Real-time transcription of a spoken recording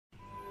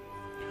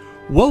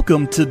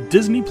Welcome to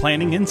Disney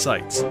Planning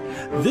Insights.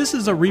 This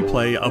is a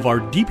replay of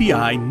our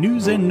DPI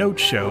News and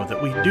Notes show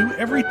that we do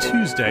every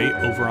Tuesday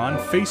over on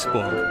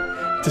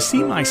Facebook. To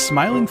see my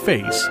smiling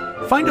face,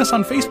 find us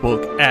on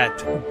Facebook at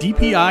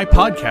DPI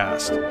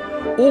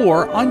Podcast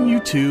or on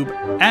YouTube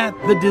at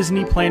the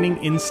Disney Planning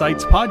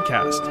Insights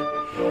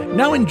Podcast.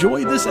 Now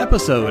enjoy this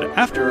episode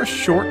after a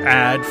short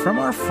ad from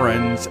our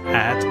friends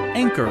at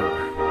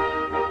Anchor.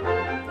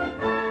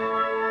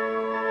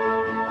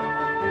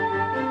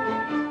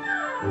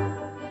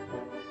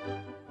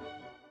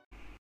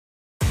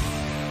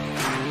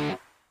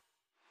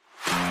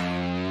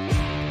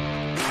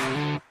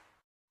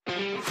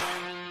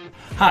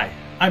 Hi,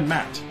 I'm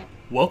Matt.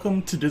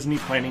 Welcome to Disney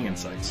Planning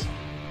Insights.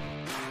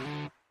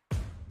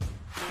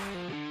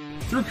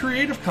 Through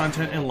creative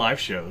content and live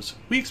shows,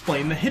 we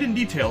explain the hidden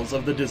details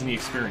of the Disney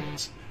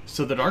experience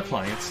so that our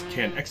clients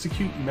can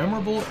execute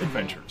memorable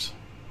adventures.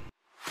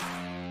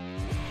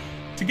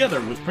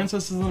 Together with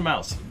Princesses and the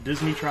Mouse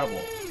Disney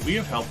Travel, we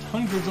have helped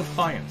hundreds of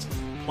clients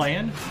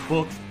plan,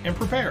 book, and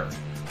prepare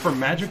for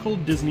magical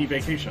Disney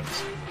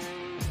vacations.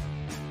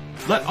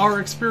 Let our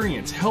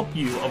experience help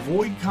you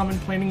avoid common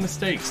planning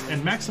mistakes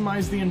and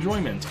maximize the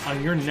enjoyment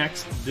on your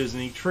next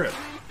Disney trip.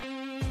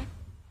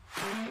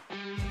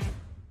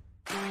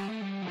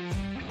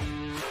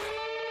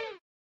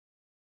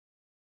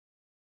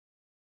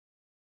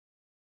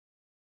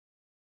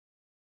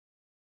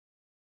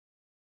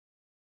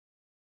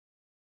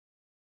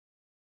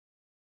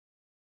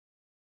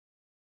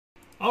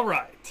 All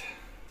right.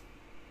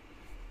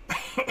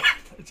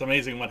 It's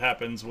amazing what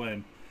happens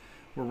when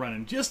we're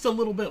running just a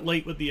little bit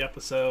late with the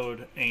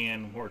episode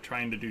and we're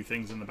trying to do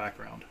things in the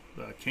background.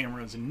 The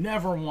cameras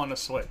never want to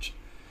switch.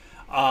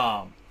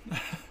 But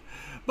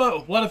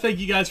want to thank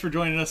you guys for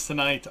joining us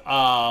tonight.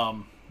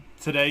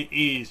 Today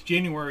is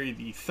January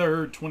the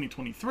 3rd,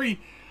 2023.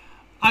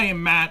 I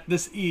am Matt.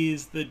 This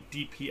is the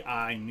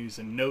DPI News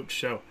and Notes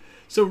show.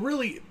 So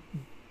really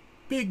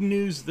big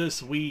news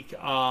this week,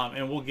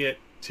 and we'll get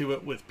to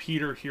it with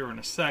Peter here in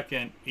a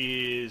second,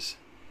 is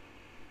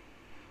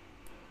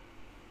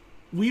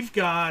We've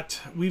got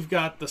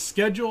the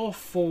schedule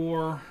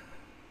for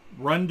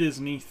Run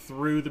Disney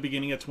through the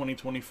beginning of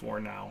 2024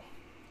 now.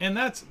 And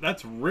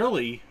that's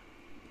really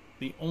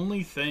the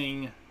only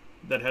thing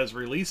that has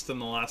released in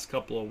the last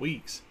couple of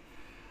weeks.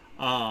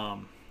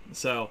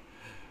 So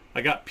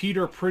I got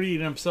Peter prettying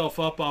himself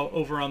up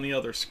over on the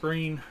other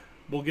screen.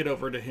 We'll get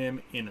over to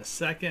him in a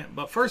second.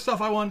 But first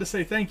off, I wanted to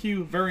say thank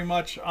you very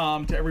much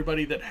to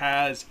everybody that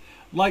has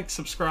liked,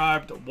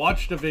 subscribed,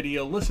 watched a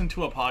video, listened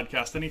to a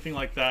podcast, anything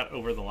like that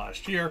over the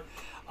last year.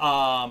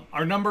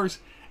 Our numbers,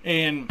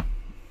 and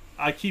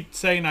I keep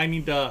saying I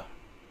need to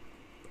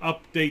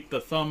update the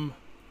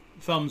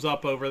thumbs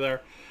up over there.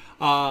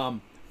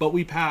 But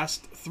we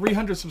passed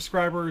 300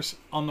 subscribers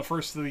on the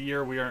first of the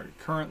year. We are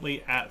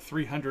currently at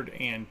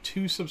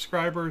 302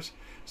 subscribers.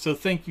 So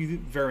thank you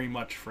very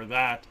much for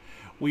that.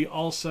 We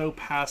also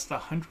passed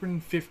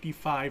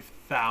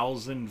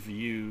 155,000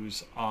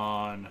 views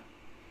on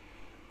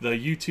the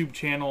YouTube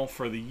channel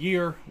for the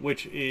year,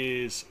 which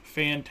is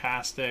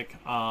fantastic.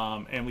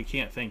 And we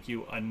can't thank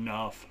you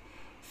enough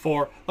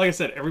for, like I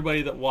said,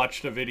 everybody that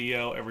watched a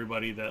video,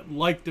 everybody that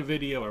liked a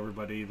video,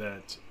 everybody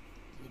that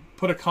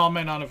put a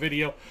comment on a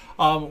video.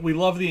 We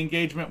love the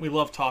engagement. We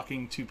love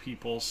talking to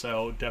people.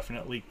 So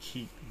definitely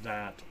keep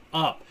that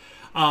up.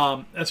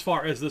 As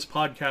far as this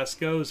podcast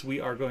goes,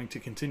 we are going to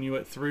continue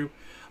it through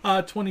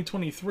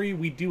 2023.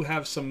 We do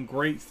have some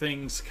great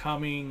things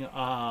coming.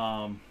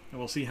 And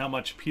we'll see how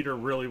much Peter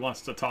really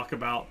wants to talk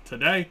about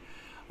today.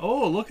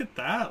 Oh, look at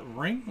that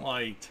ring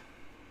light.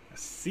 I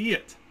see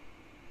it.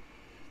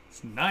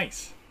 It's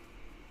nice.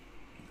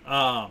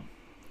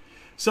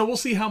 So we'll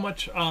see how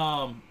much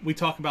we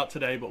talk about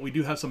today, but we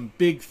do have some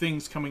big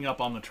things coming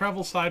up on the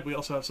travel side. We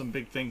also have some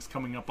big things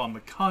coming up on the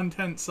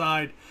content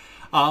side.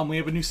 We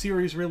have a new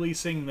series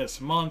releasing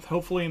this month,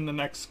 hopefully in the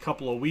next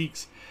couple of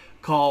weeks,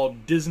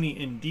 called Disney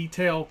in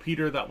Detail.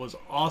 Peter, that was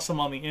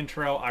awesome on the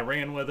intro. I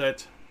ran with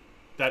it.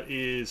 That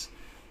is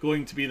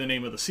going to be the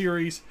name of the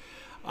series.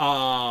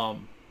 It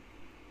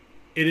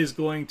is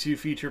going to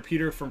feature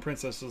Peter from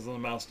Princesses and the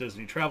Mouse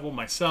Disney Travel,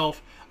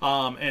 myself,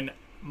 and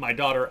my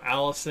daughter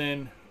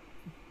Allison,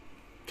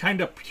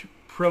 kind of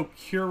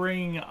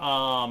procuring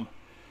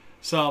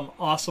some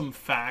awesome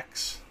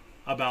facts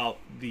about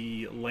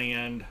the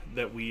land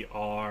that we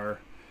are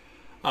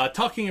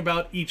talking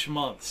about each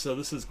month. So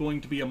this is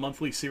going to be a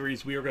monthly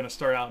series. We are going to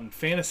start out in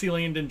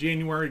Fantasyland in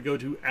January, go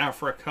to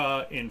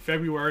Africa in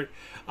February,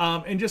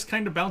 and just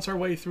kind of bounce our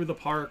way through the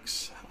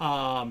parks.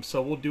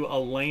 So we'll do a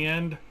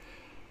land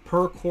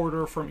per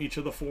quarter from each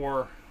of the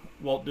 4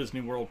 Walt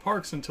Disney World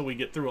parks until we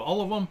get through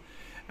all of them.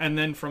 And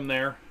then from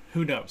there,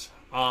 who knows?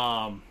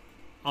 On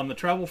the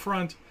travel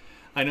front,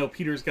 I know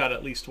Peter's got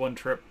at least one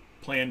trip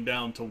planned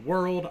down to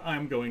World.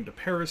 I'm going to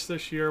Paris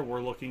this year.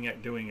 We're looking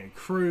at doing a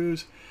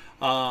cruise.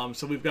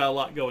 So we've got a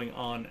lot going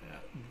on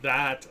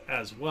that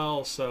as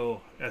well.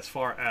 So as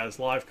far as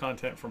live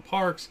content from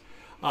parks,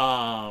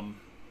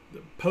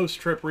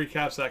 post-trip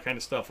recaps, that kind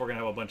of stuff, we're going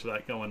to have a bunch of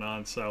that going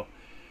on. So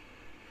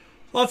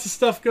Lots of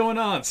stuff going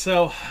on.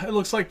 So it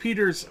looks like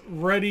Peter's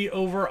ready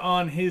over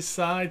on his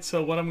side.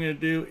 So what I'm going to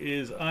do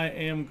is I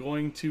am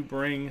going to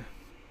bring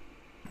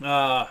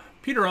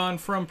Peter on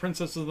from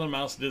Princess of the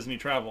Mouse Disney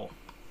Travel.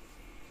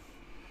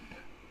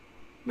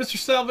 Mr.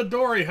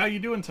 Salvadori, how you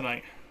doing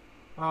tonight?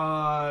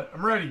 I'm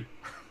ready.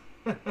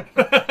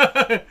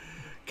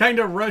 Kind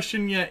of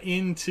rushing you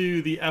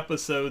into the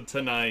episode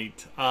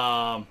tonight.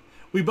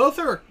 We both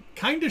are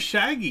kind of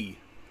shaggy.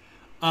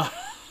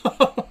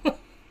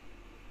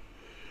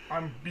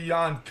 I'm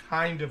beyond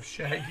kind of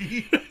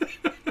shaggy.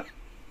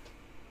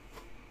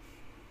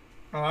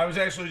 I was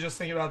actually just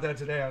thinking about that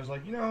today. I was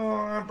like,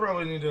 I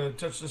probably need to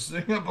touch this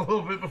thing up a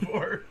little bit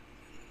before.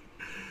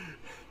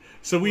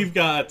 So we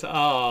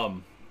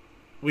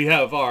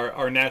have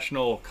our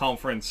national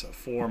conference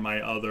for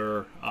my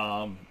other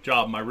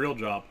job, my real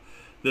job,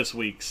 this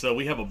week. So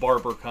we have a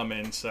barber come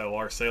in. So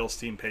our sales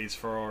team pays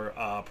for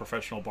our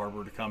professional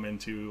barber to come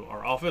into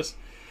our office,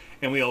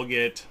 and we all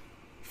get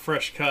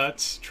fresh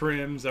cuts,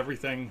 trims,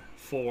 everything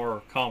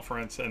for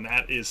conference, and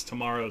that is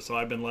tomorrow. So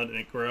I've been letting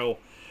it grow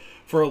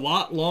for a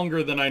lot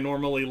longer than I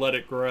normally let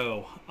it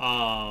grow.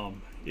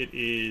 It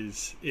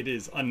is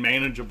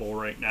unmanageable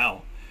right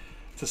now,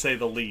 to say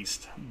the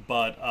least.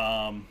 But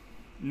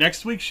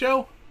next week's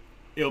show,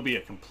 it'll be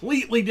a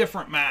completely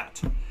different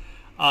Matt.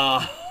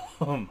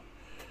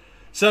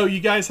 So you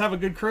guys have a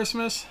good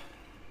Christmas?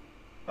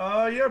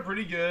 Yeah,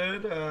 pretty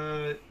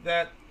good.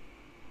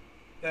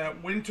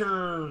 That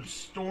winter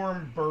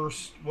storm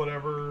burst,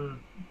 whatever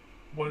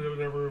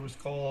it was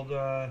called,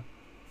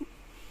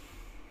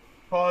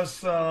 caused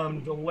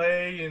some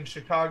delay in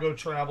Chicago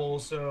travel.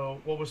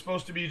 So what was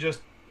supposed to be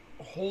just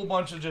a whole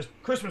bunch of just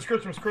Christmas,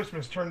 Christmas,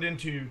 Christmas turned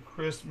into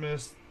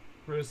Christmas,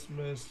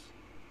 Christmas,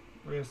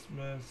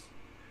 Christmas,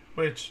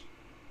 which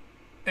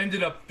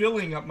ended up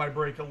filling up my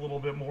break a little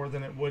bit more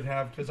than it would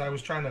have because I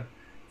was trying to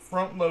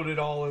front load it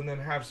all and then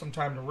have some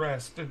time to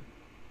rest.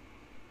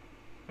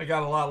 I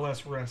got a lot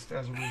less rest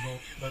as a result.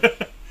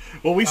 But,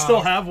 well, we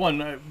still have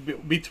one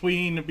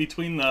between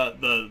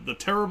the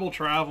terrible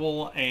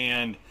travel,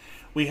 and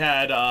we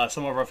had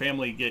some of our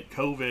family get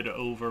COVID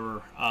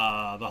over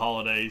the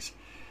holidays.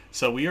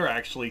 So we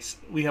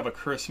have a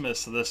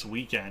Christmas this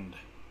weekend.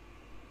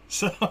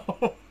 So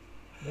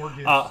more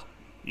gifts.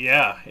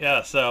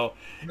 Yeah. So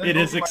and then it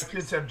is. My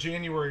kids have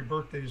January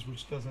birthdays,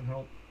 which doesn't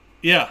help.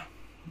 Yeah.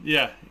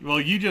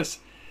 Well,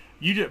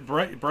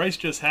 Bryce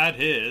just had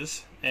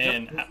his,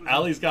 and yep.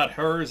 Allie's got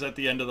hers at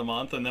the end of the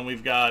month, and then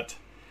we've got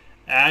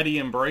Addie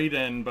and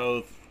Braden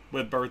both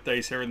with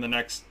birthdays here in the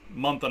next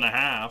month and a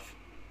half.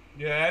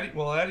 Yeah,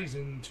 Addie's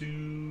in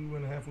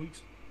 2.5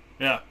 weeks.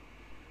 Yeah.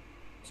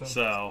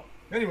 So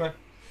anyway.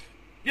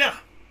 Yeah.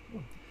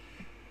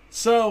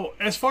 So,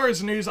 as far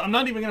as news, I'm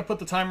not even going to put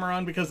the timer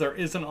on because there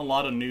isn't a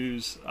lot of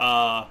news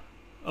over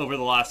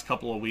the last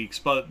couple of weeks.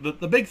 But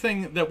the big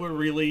thing that we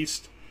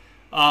released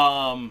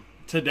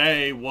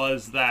today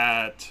was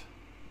that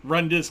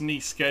Run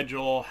Disney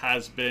schedule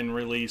has been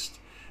released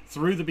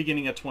through the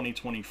beginning of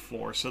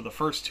 2024. So, the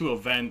first two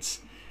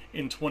events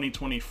in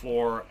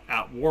 2024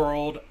 at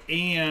World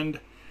and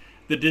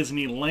the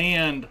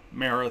Disneyland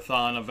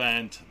Marathon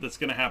event that's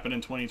going to happen in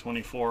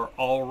 2024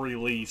 all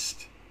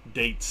released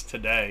dates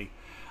today.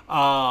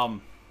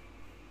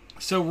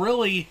 So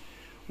really,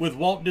 with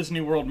Walt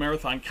Disney World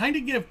Marathon, kind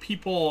of give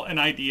people an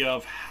idea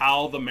of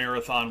how the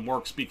marathon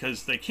works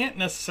because they can't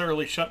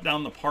necessarily shut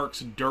down the parks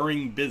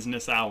during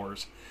business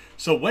hours.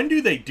 So when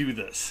do they do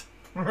this?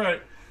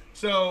 Right.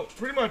 So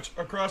pretty much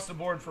across the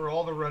board for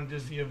all the Run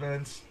Disney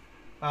events,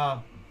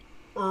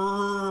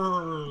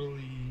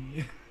 early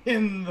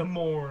in the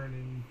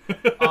morning.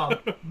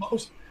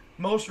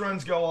 Most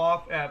runs go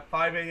off at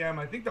 5 a.m.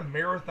 I think the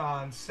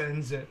marathon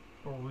sends at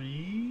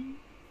 3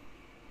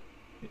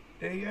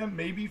 a.m.,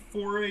 maybe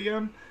 4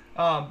 a.m.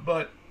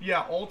 But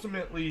yeah,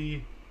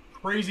 ultimately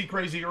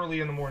crazy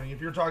early in the morning.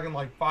 If you're talking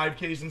like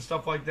 5Ks and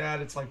stuff like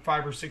that, it's like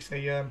 5 or 6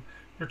 a.m.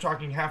 If you're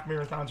talking half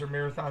marathons or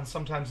marathons,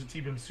 sometimes it's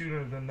even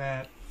sooner than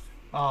that.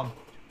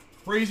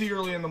 Crazy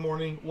early in the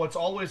morning. What's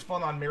always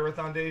fun on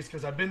marathon days,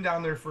 because I've been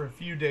down there for a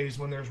few days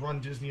when there's Run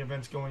Disney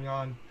events going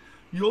on,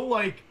 you'll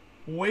like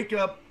wake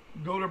up,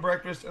 go to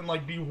breakfast, and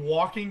like be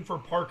walking for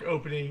park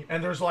opening,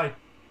 and there's like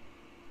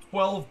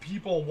 12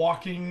 people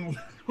walking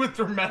with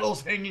their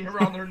medals hanging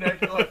around their neck.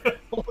 You're like,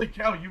 holy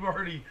cow, you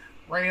already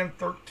ran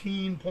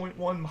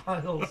 13.1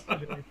 miles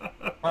today.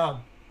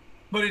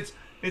 But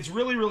it's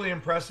really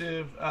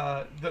impressive.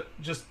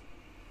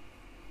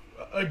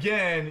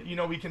 Again,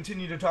 we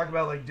continue to talk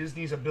about like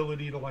Disney's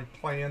ability to like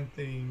plan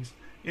things.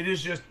 It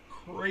is just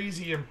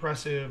crazy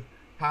impressive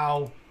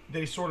how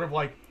they sort of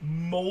like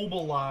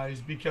mobilize,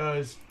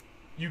 because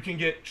you can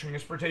get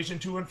transportation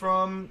to and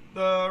from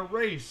the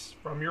race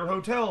from your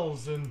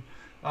hotels. And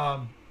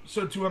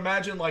so to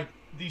imagine like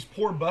these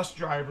poor bus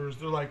drivers,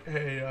 they're like,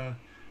 hey,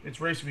 it's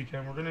race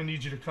weekend. We're going to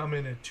need you to come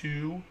in at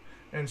 2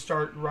 and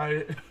start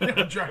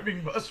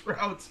driving bus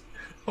routes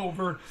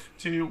over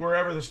to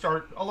wherever the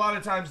start. A lot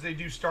of times they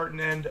do start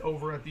and end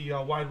over at the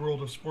Wide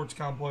World of Sports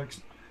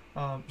complex.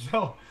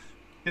 So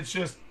it's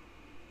just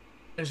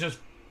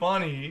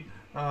funny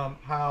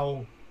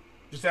how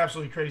just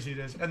absolutely crazy it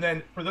is. And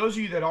then for those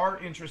of you that are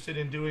interested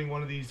in doing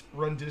one of these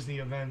Run Disney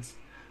events,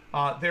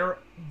 there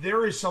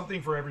is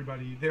something for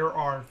everybody. There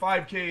are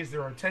 5Ks,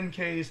 there are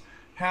 10Ks,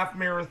 half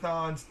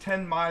marathons,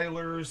 10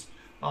 milers,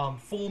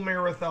 full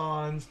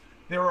marathons.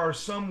 There are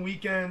some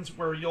weekends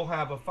where you'll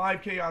have a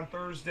 5K on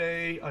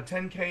Thursday, a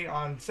 10K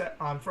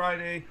on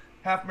Friday,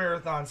 half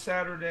marathon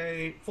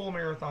Saturday, full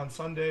marathon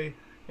Sunday,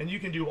 and you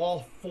can do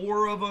all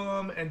four of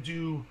them and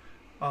do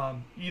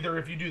either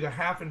if you do the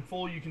half and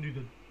full, you can do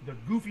the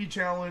Goofy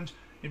challenge.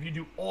 If you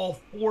do all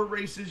four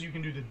races, you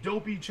can do the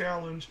Dopey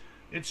challenge.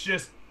 It's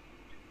just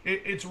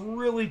it's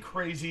really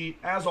crazy.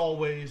 As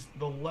always,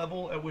 the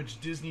level at which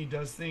Disney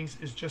does things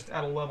is just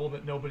at a level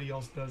that nobody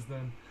else does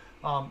them.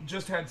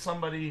 Just had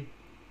somebody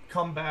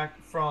come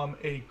back from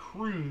a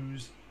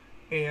cruise,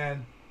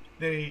 and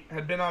they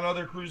had been on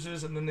other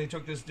cruises, and then they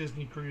took this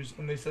Disney cruise,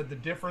 and they said the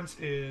difference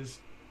is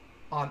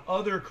on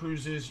other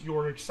cruises,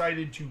 you're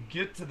excited to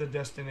get to the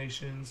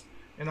destinations,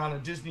 and on a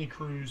Disney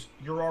cruise,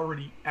 you're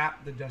already at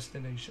the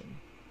destination.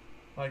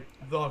 Like,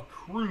 the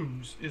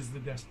cruise is the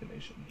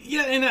destination.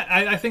 Yeah, and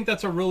I think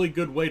that's a really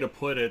good way to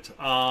put it,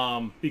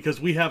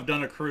 because we have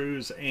done a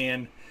cruise,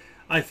 and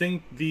I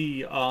think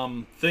the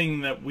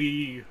thing that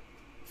we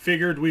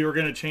figured we were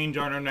going to change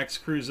on our next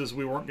cruise is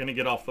we weren't going to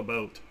get off the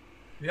boat.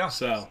 Yeah.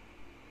 So,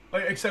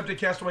 except at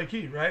Castaway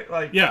Cay, right?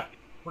 Like, yeah.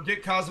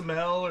 Forget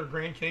Cozumel or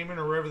Grand Cayman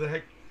or wherever the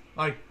heck.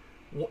 Like,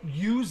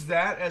 use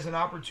that as an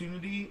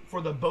opportunity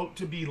for the boat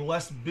to be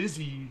less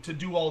busy to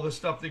do all the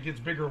stuff that gets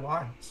bigger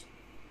lines.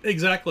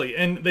 Exactly,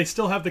 and they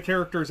still have the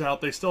characters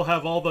out. They still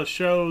have all the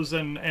shows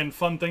and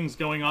fun things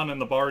going on in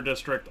the bar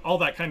district. All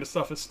that kind of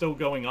stuff is still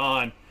going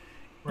on,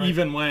 right,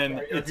 even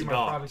when it's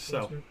docked.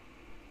 So,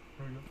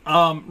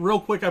 real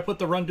quick, I put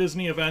the Run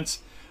Disney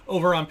events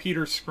over on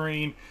Peter's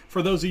screen.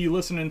 For those of you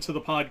listening to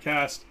the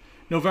podcast,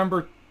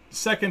 November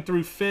 2nd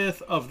through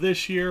 5th of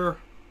this year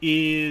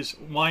is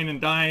Wine and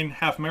Dine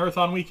Half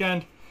Marathon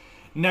Weekend.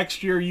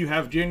 Next year, you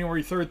have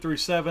January 3rd through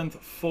 7th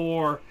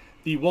for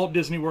the Walt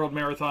Disney World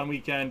Marathon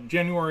Weekend,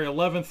 January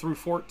 11th through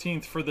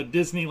 14th for the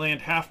Disneyland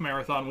Half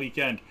Marathon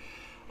Weekend,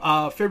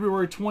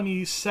 February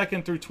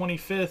 22nd through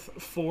 25th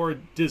for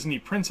Disney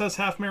Princess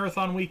Half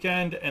Marathon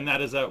Weekend, and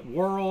that is at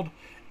World,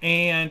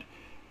 and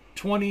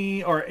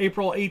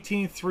April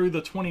 18th through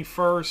the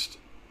 21st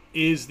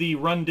is the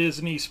Run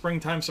Disney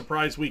Springtime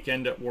Surprise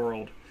Weekend at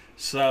World.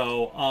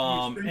 So,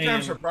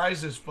 Springtime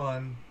Surprise is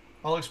fun.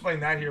 I'll explain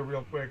that here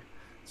real quick.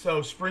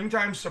 So,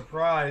 Springtime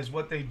Surprise,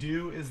 what they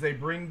do is they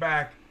bring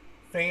back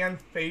fan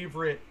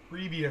favorite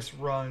previous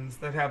runs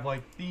that have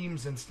like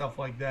themes and stuff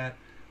like that.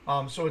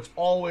 So it's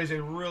always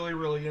a really,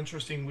 really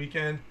interesting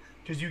weekend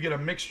because you get a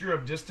mixture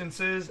of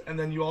distances and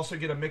then you also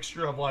get a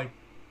mixture of like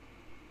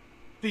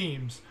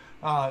themes.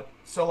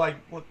 So like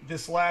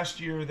this last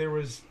year there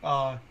was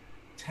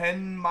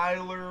 10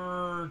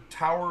 miler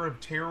Tower of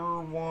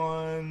Terror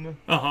one.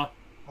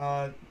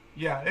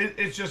 Yeah,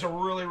 it's just a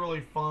really,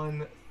 really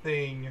fun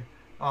thing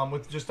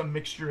with just a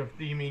mixture of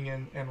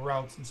theming and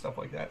routes and stuff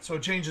like that. So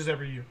it changes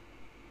every year.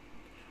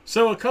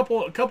 So a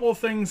couple of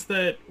things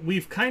that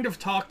we've kind of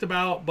talked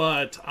about,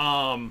 but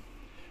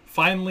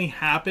finally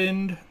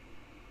happened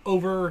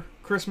over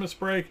Christmas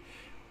break.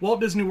 Walt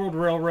Disney World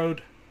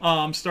Railroad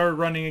started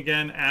running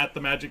again at the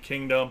Magic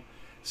Kingdom,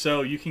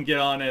 so you can get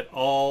on at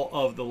all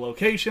of the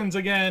locations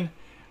again.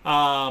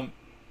 I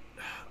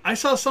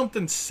saw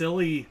something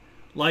silly,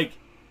 like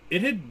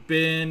it had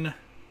been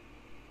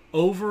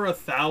over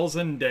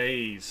 1,000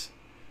 days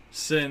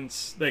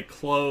since they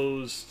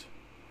closed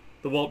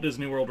the Walt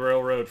Disney World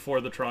Railroad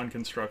for the Tron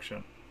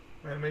construction.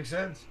 That makes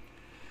sense.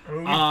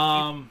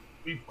 I mean,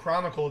 we've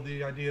chronicled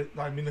the idea.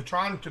 I mean, the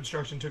Tron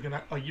construction took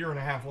a year and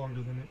a half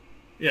longer than it.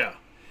 Yeah.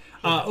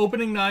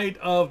 Opening night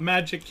of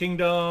Magic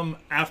Kingdom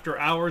After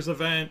Hours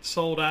event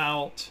sold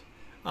out.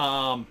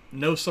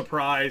 No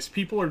surprise.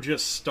 People are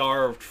just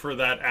starved for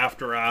that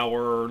after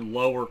hour,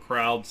 lower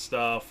crowd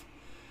stuff.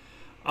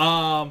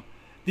 The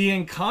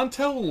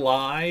Encanto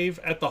Live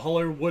at the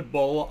Hollywood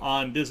Bowl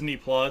on Disney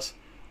Plus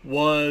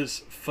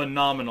was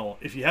phenomenal.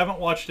 If you haven't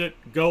watched it,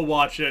 go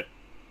watch it.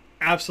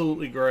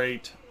 Absolutely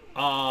great.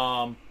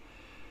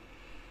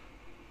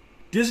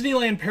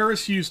 Disneyland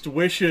Paris used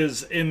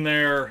Wishes in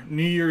their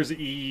New Year's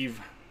Eve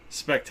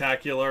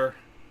spectacular.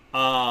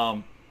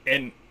 And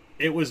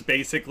it was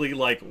basically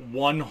like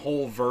one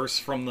whole verse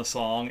from the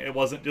song. It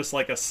wasn't just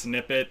like a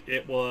snippet.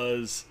 It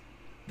was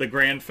the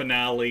grand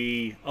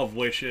finale of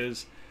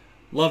Wishes.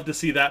 Love to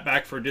see that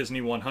back for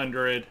Disney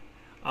 100.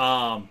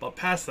 But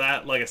past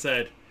that, like I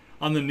said,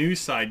 on the news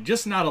side,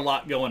 just not a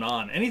lot going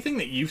on. Anything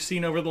that you've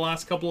seen over the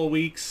last couple of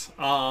weeks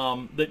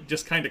that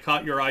just kind of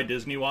caught your eye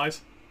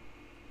Disney-wise?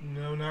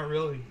 No, not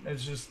really.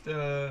 It's just,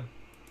 yeah,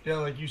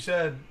 like you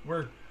said,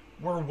 we're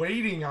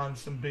waiting on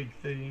some big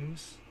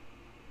things,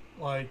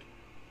 like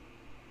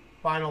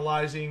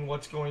finalizing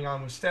what's going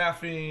on with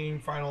staffing,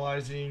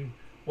 finalizing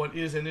what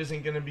is and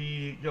isn't going to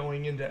be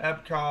going into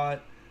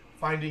Epcot,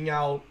 finding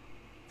out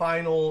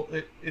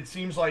it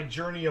seems like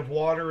Journey of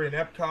Water in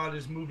Epcot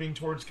is moving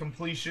towards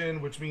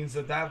completion, which means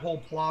that whole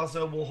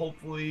plaza will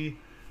hopefully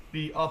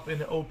be up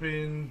and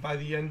open by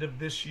the end of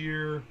this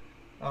year.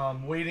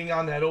 Waiting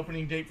on that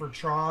opening date for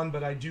Tron,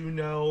 but I do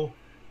know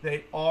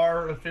they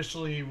are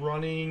officially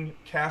running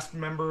cast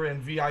member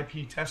and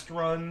VIP test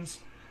runs.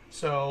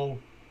 So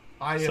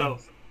I am. So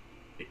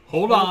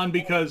hold on,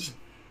 because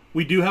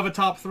we do have a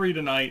top 3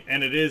 tonight,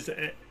 and it is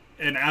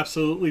an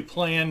absolutely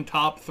planned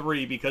top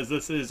 3 because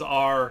this is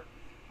our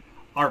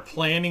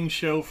planning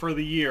show for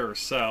the year.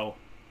 So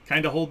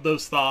kind of hold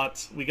those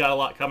thoughts. We got a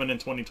lot coming in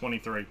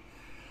 2023.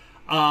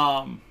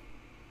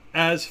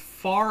 As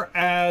far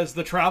as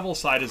the travel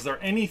side, is there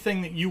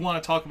anything that you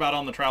want to talk about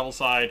on the travel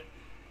side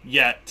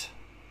yet?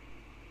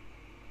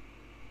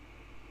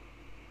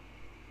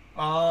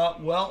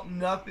 Well,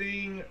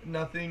 nothing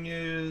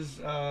is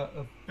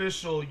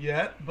official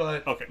yet,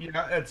 but Okay.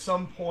 yeah, at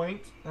some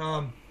point.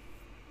 I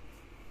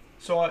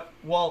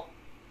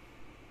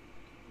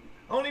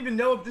don't even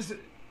know if this.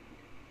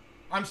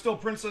 I'm still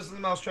Princess of the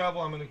Mouse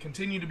Travel. I'm going to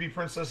continue to be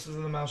Princesses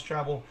of the Mouse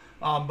Travel,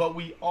 but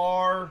we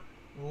are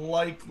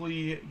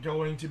likely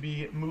going to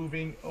be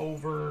moving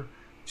over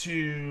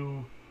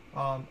to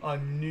a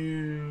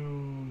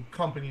new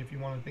company, if you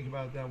want to think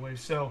about it that way.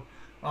 So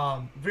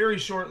very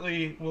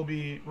shortly we'll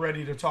be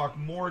ready to talk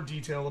more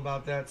detail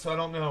about that. So I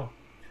don't know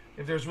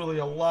if there's really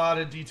a lot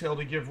of detail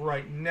to give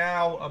right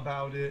now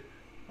about it,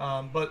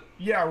 but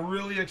yeah,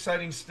 really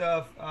exciting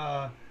stuff.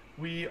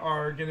 We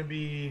are going to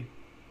be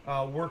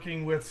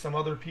working with some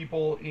other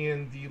people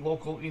in the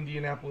local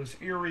Indianapolis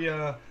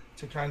area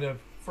to kind of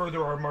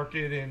further our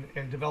market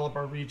and develop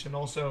our reach. And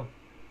also,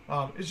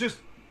 it's just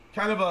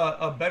kind of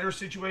a better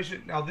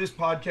situation. Now, this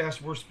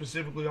podcast, we're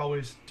specifically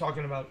always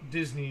talking about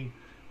Disney,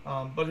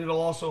 but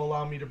it'll also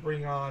allow me to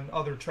bring on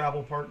other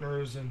travel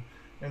partners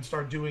and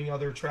start doing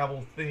other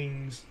travel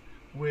things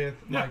with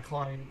my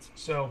clients.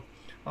 So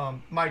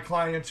my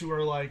clients who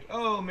are like,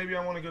 oh, maybe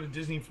I want to go to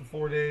Disney for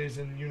 4 days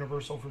and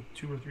Universal for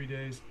 2 or 3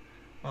 days,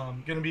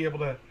 going to be able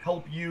to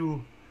help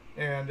you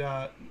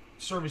and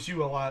service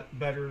you a lot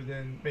better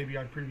than maybe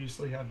I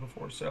previously had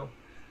before. So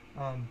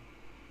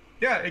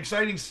yeah,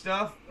 exciting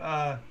stuff.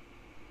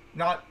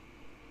 Not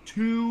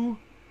too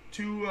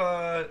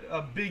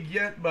big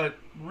yet, but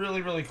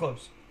really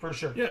close for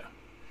sure. Yeah,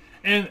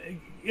 and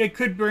it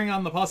could bring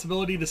on the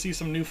possibility to see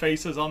some new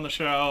faces on the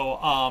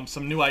show,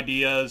 some new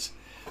ideas.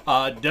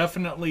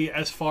 Definitely,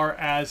 as far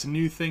as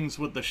new things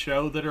with the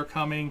show that are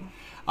coming,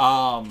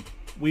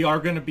 we are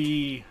going to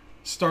be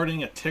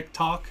starting a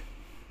TikTok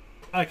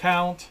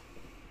account.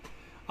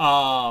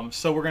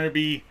 So we're going to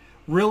be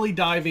really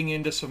diving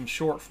into some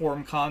short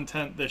form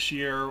content this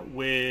year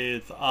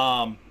with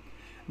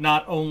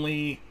not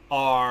only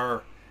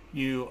are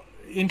you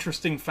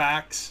interesting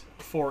facts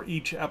for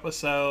each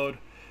episode,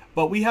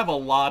 but we have a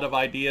lot of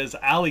ideas.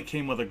 Allie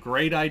came with a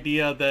great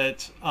idea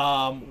that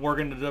we're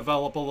going to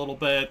develop a little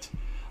bit,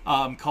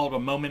 called A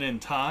Moment in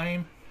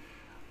Time.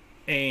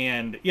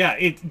 And yeah,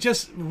 it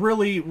just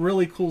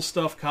really cool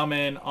stuff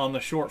coming on the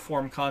short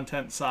form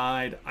content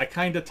side. I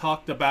kind of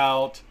talked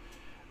about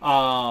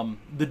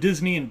the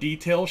Disney in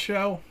Detail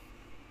show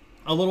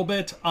a little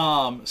bit.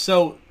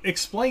 So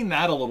explain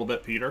that a little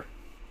bit, Peter.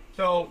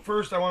 So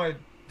first I want to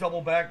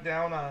double back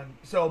down on,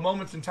 so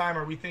Moments in Time,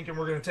 are we thinking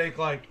we're going to take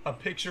like a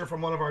picture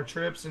from one of our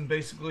trips and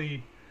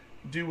basically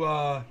do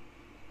a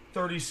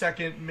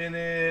 30-second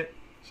minute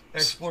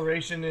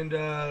exploration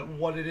into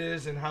what it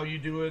is and how you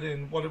do it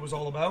and what it was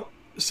all about?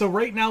 So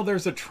right now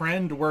there's a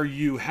trend where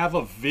you have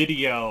a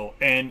video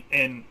and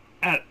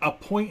at a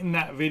point in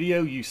that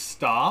video you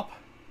stop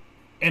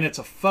and it's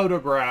a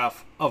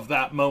photograph of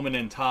that moment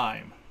in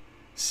time.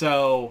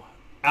 So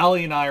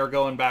Allie and I are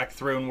going back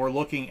through and we're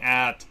looking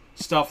at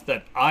stuff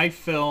that I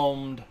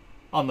filmed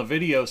on the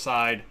video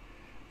side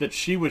that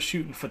she was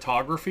shooting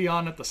photography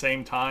on at the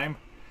same time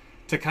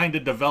to kind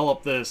of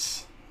develop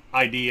this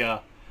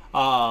idea.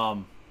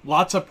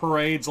 Lots of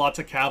parades, lots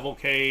of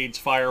cavalcades,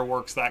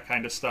 fireworks, that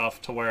kind of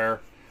stuff, to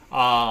where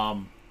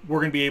we're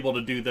going to be able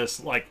to do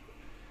this like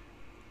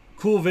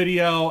cool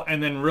video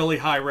and then really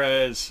high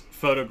res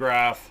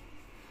photograph.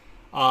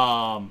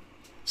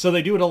 So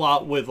they do it a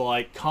lot with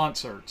like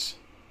concerts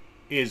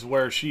is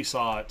where she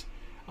saw it.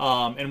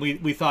 And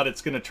we thought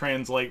it's going to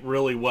translate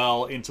really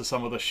well into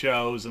some of the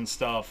shows and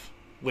stuff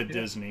with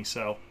Disney.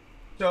 So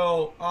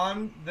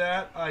on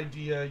that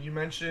idea, you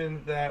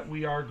mentioned that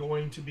we are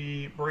going to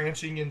be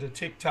branching into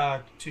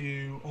TikTok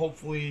to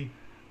hopefully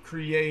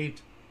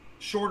create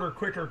shorter,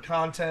 quicker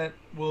content.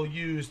 We'll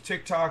use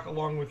TikTok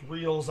along with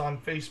Reels on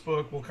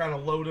Facebook. We'll kind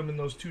of load them in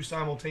those two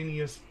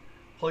simultaneous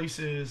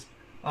places.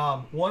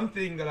 One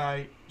thing that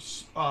I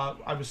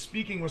was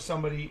speaking with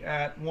somebody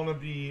at one of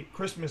the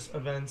Christmas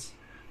events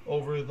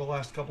over the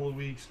last couple of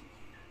weeks.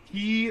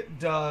 He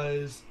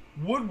does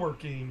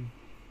woodworking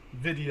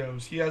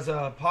videos. He has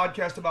a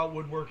podcast about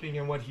woodworking,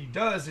 and what he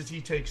does is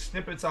he takes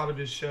snippets out of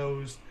his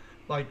shows,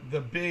 like the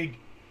big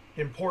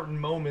important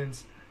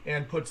moments,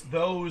 and puts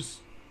those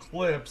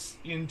clips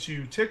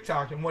into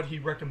TikTok. And what he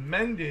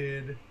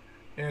recommended,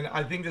 and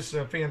I think this is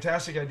a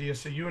fantastic idea,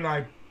 so you and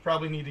I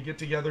probably need to get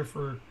together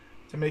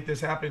to make this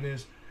happen,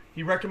 is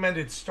he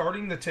recommended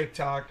starting the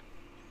TikTok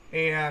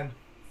and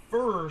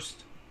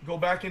first go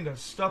back into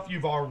stuff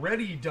you've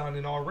already done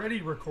and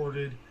already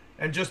recorded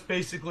and just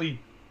basically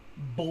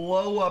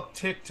blow up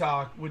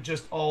TikTok with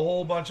just a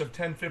whole bunch of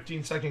 10,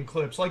 15-second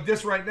clips like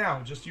this right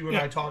now, just you and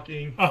Yeah. I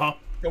talking, Uh-huh.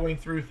 going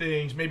through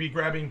things, maybe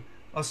grabbing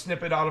a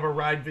snippet out of a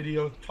ride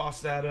video,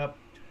 toss that up,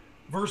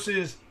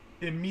 versus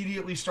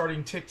immediately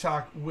starting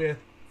TikTok with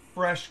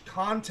fresh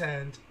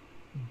content,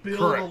 build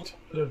a little Correct.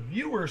 bit of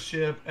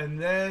viewership, and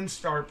then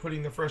start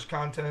putting the fresh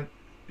content,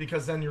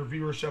 because then your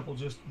viewership will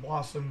just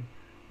blossom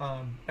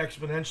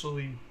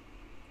exponentially,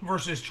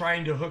 versus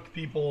trying to hook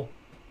people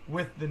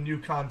with the new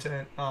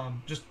content.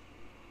 Just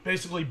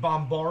basically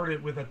bombard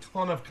it with a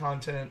ton of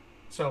content.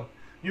 So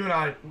you and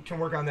I can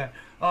work on that.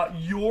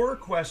 Your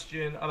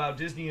question about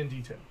Disney in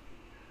Detail.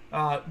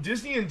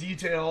 Disney in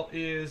Detail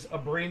is a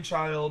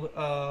brainchild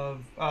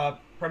of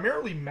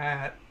primarily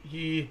Matt.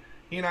 He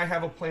and I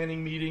have a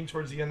planning meeting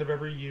towards the end of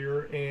every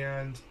year,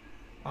 and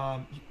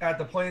at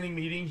the planning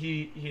meeting,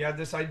 he had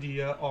this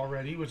idea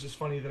already, which is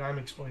funny that I'm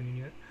explaining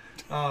it.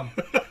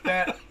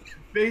 That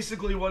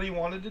basically what he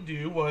wanted to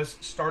do was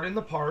start in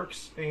the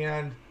parks,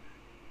 and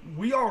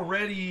we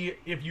already,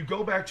 if you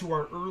go back to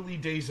our early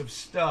days of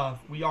stuff,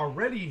 we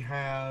already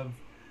have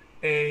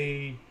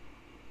a,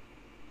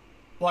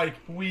 like,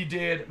 we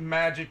did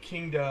Magic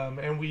Kingdom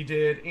and we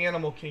did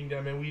Animal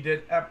Kingdom and we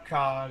did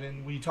Epcot,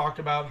 and we talked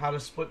about how to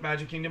split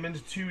Magic Kingdom into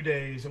 2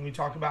 days, and we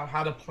talk about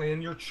how to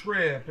plan your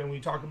trip, and we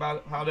talk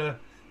about how to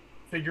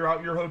figure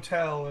out your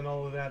hotel and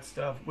all of that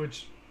stuff,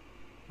 which,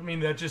 I mean,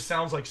 that just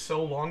sounds like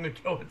so long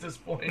ago at this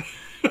point.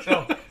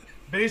 So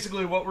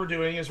basically what we're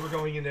doing is we're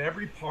going into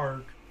every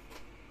park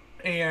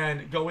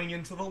and going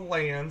into the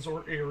lands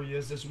or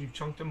areas as we've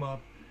chunked them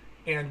up,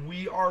 and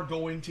we are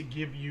going to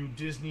give you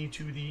Disney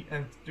to the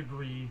nth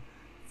degree,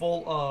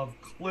 full of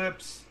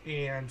clips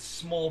and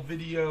small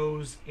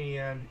videos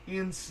and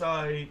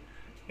insight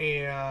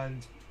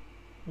and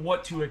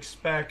what to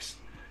expect,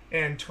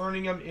 and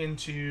turning them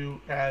into,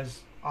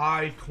 as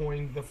I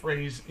coined the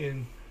phrase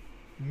in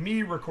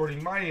me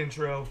recording my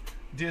intro,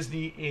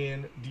 Disney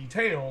in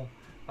Detail.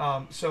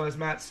 So as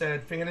Matt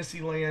said,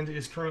 Fantasyland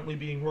is currently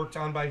being worked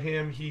on by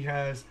him. He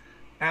has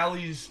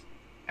Allie's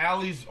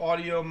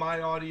audio,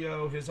 my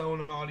audio, his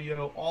own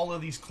audio, all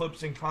of these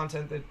clips and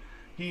content that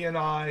he and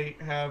I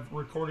have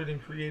recorded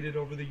and created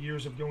over the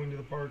years of going to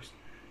the parks,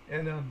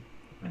 and then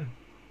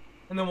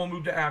we'll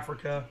move to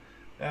Africa,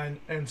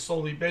 and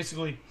slowly,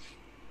 basically,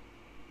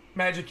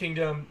 Magic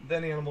Kingdom,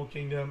 then Animal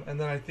Kingdom, and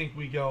then I think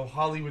we go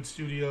Hollywood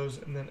Studios,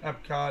 and then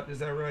Epcot. Is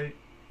that right?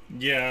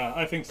 Yeah,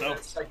 I think so.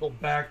 And cycle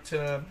back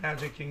to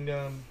Magic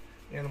Kingdom,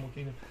 Animal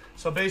Kingdom.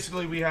 So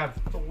basically, we have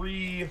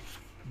 3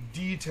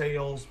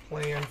 details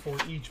planned for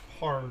each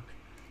park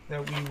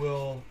that we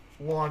will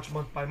launch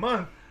month by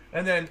month,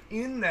 and then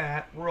in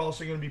that we're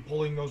also going to be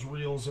pulling those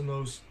reels and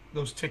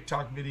those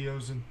TikTok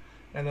videos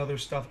and other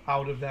stuff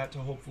out of that to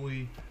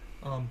hopefully,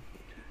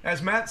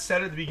 as Matt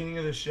said at the beginning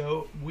of the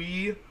show,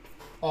 we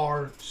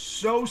are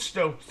so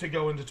stoked to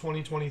go into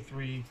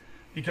 2023,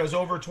 because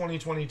over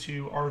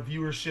 2022 our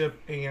viewership,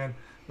 and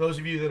those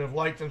of you that have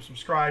liked and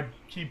subscribed,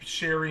 keep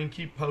sharing,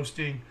 keep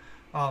posting,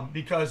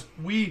 because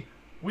we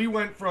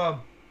went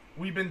from,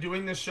 we've been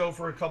doing this show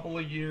for a couple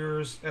of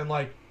years and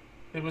like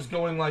it was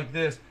going like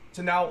this,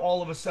 to now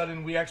all of a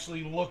sudden we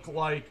actually look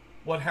like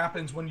what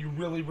happens when you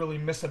really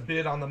miss a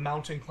bid on the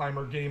mountain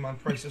climber game on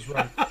Price is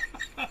Right.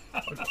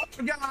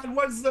 Oh God,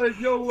 what's the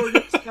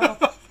yodeler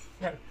stuff?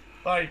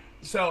 Like,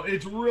 so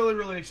it's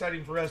really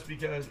exciting for us,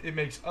 because it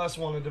makes us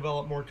want to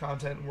develop more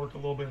content and work a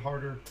little bit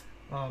harder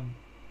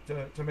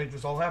to make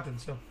this all happen.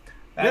 So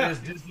that is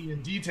Disney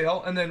in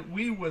Detail. And then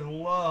we would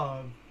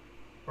love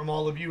from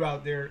all of you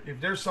out there,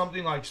 if there's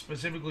something like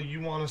specifically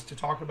you want us to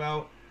talk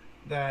about,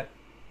 that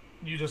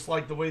you just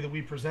like the way that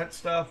we present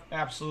stuff,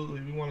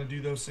 absolutely, we want to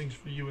do those things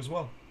for you as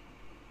well.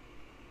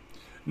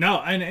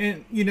 No,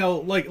 and you know,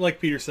 like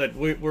Peter said,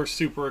 we're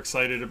super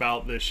excited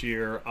about this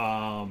year.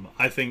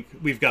 I think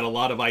we've got a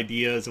lot of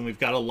ideas, and we've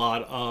got a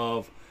lot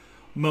of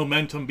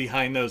momentum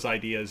behind those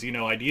ideas. You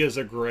know, ideas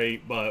are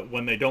great, but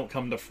when they don't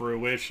come to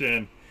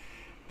fruition,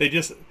 they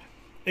just,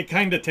 it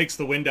kind of takes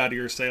the wind out of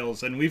your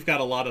sails. And we've got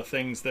a lot of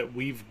things that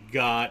we've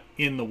got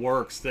in the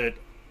works that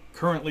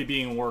currently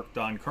being worked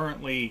on,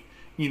 currently,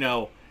 you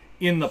know,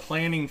 in the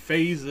planning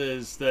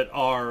phases, that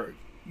are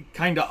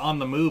kind of on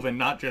the move and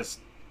not just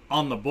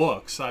on the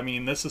books. I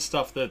mean, this is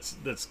stuff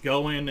that's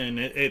going, and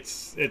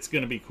it's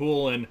going to be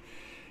cool. And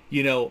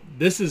you know,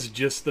 this is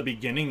just the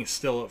beginning.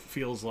 Still, it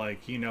feels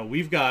like, you know,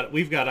 we've got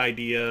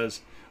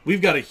ideas.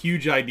 We've got a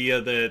huge idea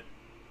that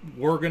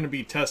we're going to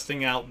be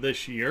testing out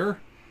this year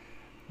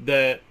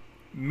that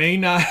may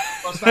not.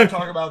 Let's not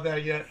talk about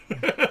that yet,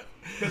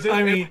 because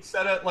I mean, it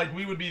said it like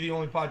we would be the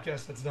only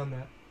podcast that's done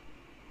that.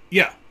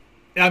 Yeah,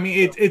 I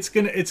mean, it's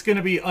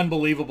gonna be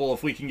unbelievable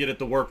if we can get it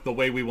to work the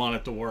way we want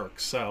it to work.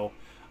 So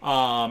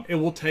it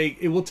will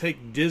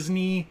take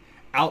Disney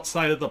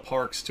outside of the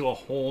parks to a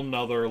whole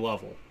nother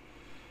level.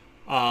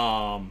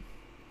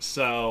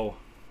 So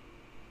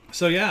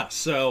yeah,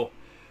 so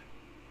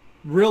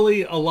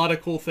really a lot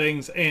of cool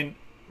things. And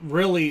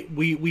really,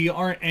 we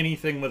aren't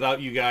anything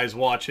without you guys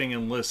watching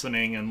and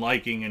listening and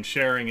liking and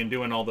sharing and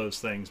doing all those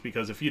things.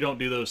 Because if you don't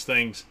do those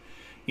things,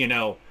 you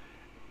know,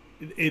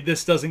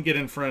 this doesn't get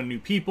in front of new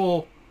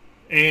people,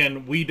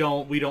 and we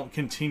don't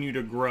continue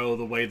to grow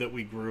the way that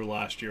we grew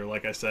last year.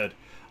 Like I said,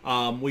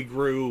 we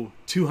grew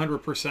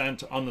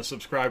 200% on the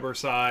subscriber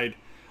side,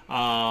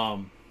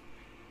 from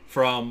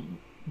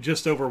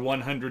just over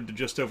 100 to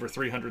just over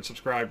 300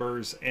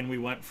 subscribers, and we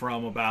went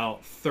from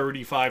about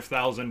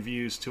 35,000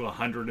 views to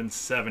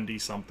 170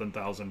 something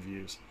thousand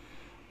views.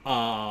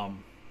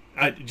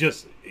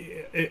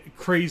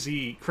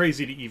 Crazy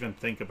to even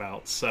think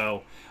about.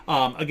 So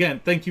again,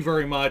 thank you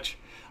very much.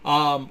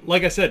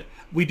 Like I said,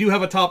 we do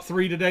have a top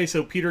 3 today,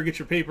 so Peter, get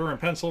your paper and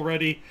pencil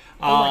ready.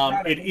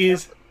 It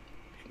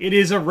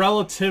is a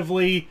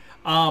relatively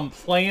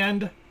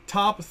planned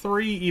top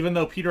 3, even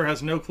though Peter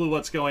has no clue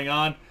what's going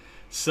on.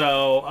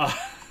 So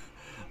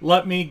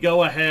let me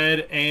go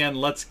ahead and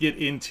let's get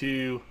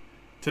into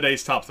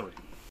today's top 3.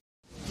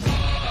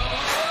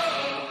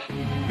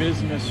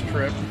 Business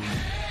trip.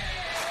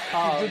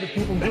 Did the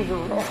people move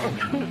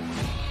around?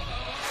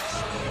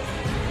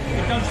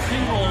 It does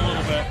tingle a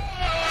little bit.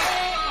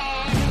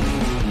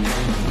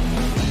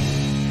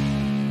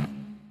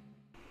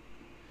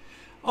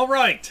 All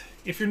right.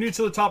 If you're new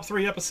to the top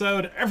 3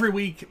 episode, every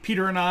week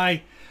Peter and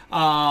I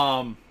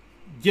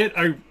get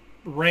a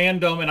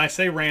random, and I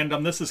say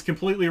random, this is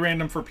completely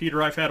random for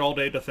Peter. I've had all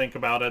day to think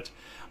about it.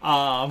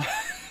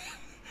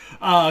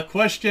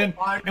 Question.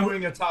 I'm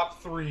doing a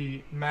top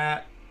 3.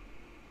 Matt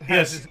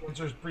has his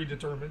answers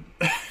predetermined.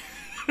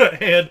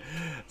 And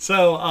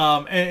so,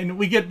 and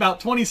we get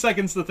about 20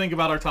 seconds to think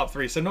about our top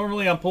 3. So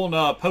normally I'm pulling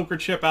a poker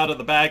chip out of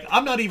the bag.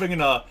 I'm not even going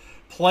to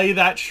play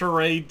that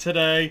charade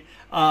today,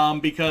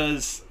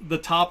 because the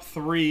top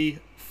 3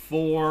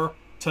 for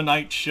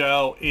tonight's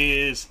show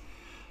is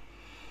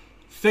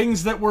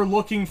things that we're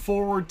looking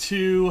forward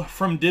to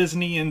from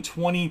Disney in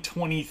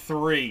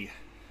 2023.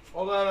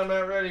 Hold on, I'm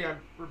not ready. I'm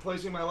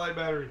replacing my light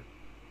battery.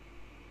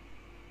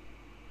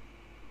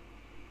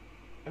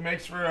 It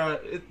makes for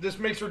this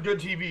makes for good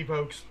TV,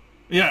 folks.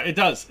 Yeah, it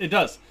does. It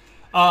does.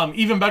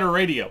 Even better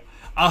radio.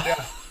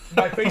 Yeah,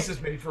 my face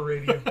is made for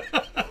radio.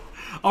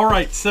 All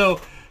right, so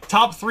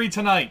top 3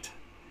 tonight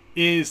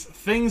is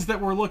things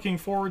that we're looking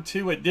forward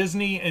to at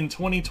Disney in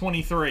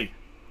 2023,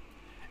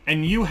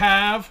 and you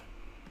have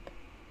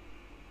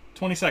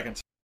 20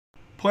 seconds.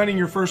 Planning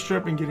your first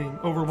trip and getting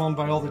overwhelmed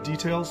by all the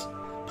details?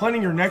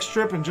 Planning your next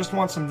trip and just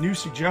want some new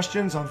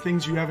suggestions on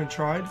things you haven't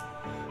tried?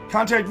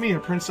 Contact me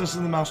at Princess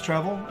and the Mouse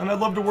Travel, and I'd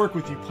love to work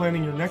with you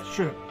planning your next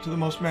trip to the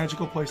most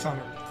magical place on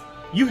earth.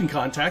 You can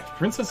contact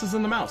Princesses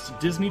and the Mouse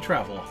Disney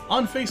Travel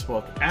on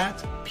Facebook at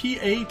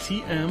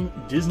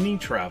PATM Disney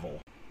Travel.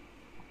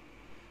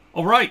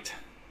 All right.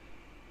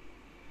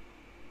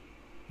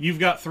 You've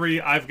got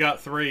 3, I've got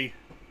 3.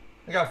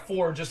 I got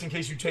 4 just in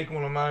case you take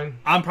one of mine.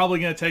 I'm probably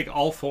going to take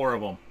all 4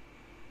 of them.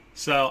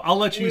 So I'll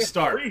let you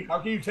start. 3. How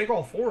can you take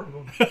all 4 of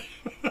them?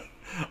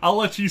 I'll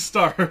let you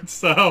start.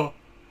 So.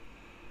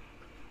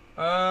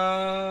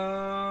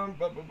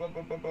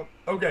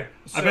 Okay.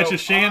 So I bet you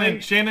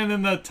Shannon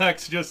in the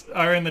text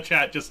or in the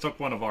chat just took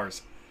one of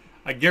ours.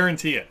 I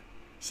guarantee it.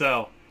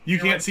 So you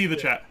can't see the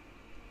chat.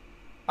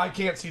 I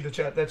can't see the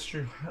chat. That's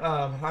true.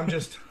 I'm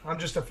just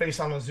a face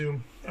on a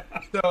Zoom.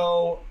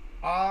 So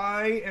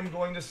I am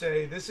going to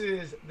say this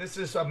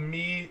is a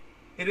me.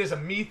 It is a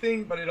me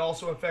thing, but it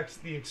also affects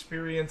the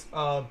experience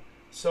of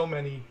so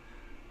many.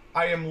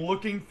 I am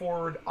looking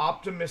forward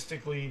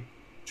optimistically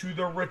to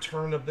the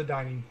return of the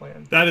dining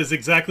plan. That is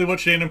exactly what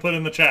Shannon put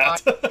in the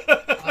chat.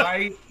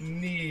 I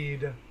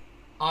need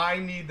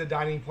the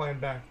dining plan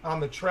back.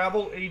 On the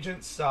travel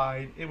agent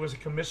side, it was a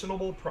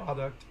commissionable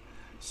product.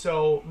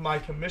 So my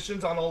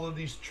commissions on all of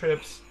these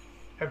trips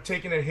have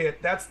taken a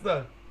hit. That's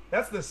the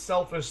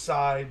selfish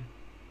side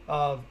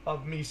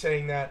of me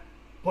saying that.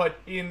 But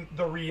in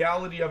the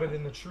reality of it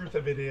and the truth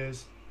of it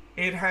is,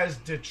 it has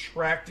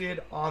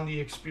detracted on the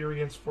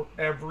experience for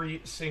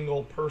every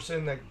single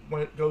person that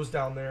goes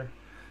down there.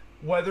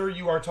 Whether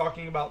you are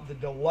talking about the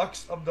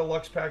deluxe of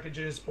deluxe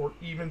packages or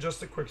even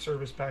just a quick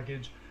service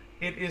package,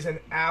 it is an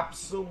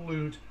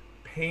absolute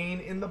pain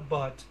in the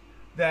butt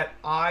that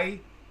I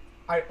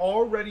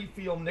already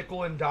feel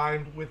nickel and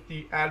dimed with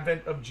the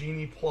advent of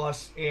Genie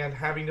Plus and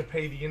having to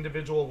pay the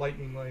individual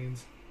lightning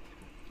lanes.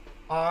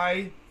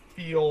 I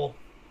feel,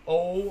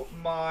 oh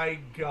my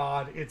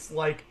God, it's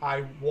like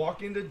I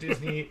walk into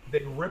Disney,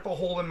 they rip a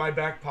hole in my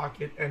back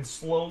pocket and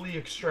slowly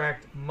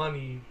extract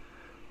money.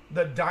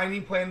 The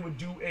dining plan would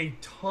do a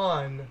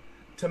ton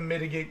to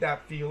mitigate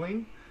that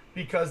feeling,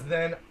 because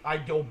then I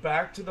go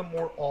back to the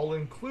more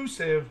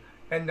all-inclusive,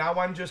 and now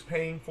I'm just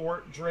paying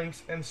for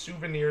drinks and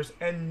souvenirs.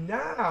 And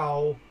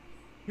now,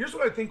 here's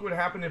what I think would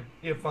happen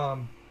if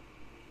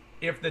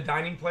the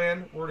dining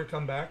plan were to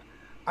come back.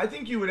 I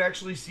think you would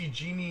actually see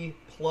Genie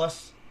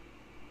Plus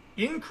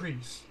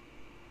increase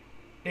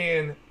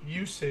in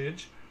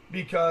usage,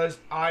 because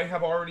I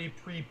have already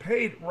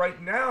prepaid.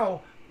 Right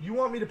now, you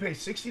want me to pay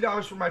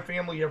 $60 for my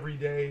family every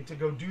day to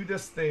go do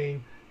this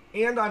thing,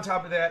 And on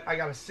top of that, I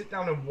got to sit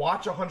down and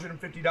watch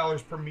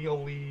 $150 per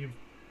meal leave.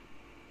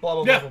 Blah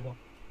blah Yeah. blah blah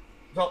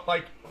blah. So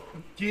like,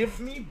 give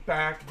me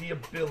back the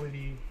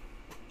ability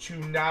to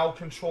now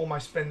control my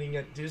spending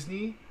at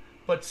Disney,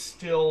 but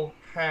still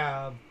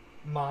have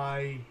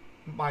my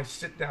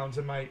sit downs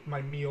and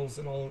my meals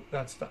and all of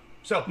that stuff.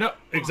 So No,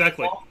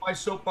 exactly. off my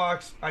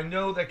soapbox. I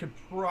know that could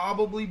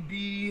probably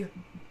be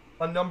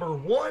a number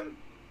one,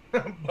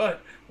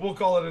 but we'll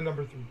call it a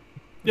number three.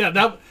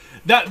 Yeah,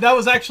 that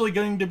was actually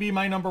going to be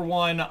my number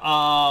one.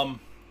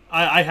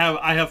 I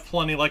have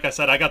plenty. Like I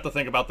said, I got to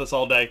think about this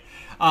all day.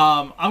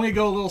 I'm gonna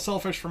go a little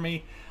selfish for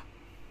me.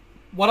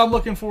 What I'm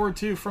looking forward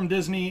to from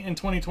Disney in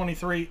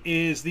 2023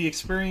 is the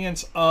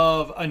experience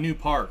of a new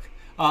park.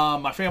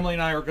 My family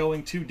and I are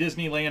going to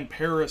Disneyland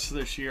Paris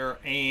this year,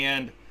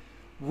 and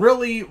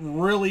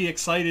really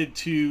excited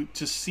to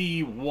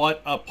see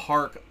what a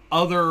park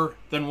other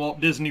than Walt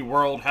Disney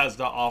World has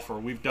to offer.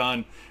 We've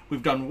done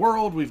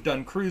World, we've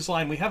done Cruise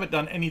Line, we haven't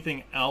done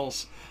anything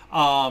else.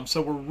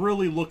 So we're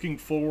really looking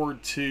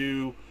forward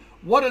to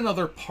what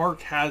another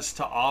park has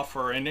to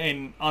offer,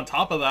 and on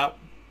top of that,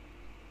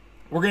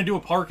 we're going to do a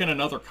park in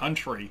another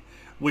country,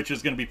 which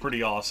is going to be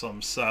pretty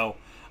awesome. So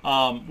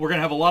we're going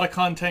to have a lot of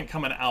content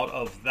coming out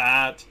of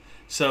that.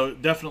 So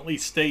definitely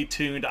stay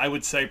tuned. I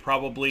would say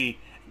probably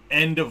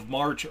end of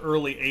March,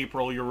 early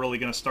April, you're really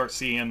going to start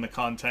seeing the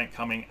content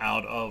coming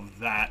out of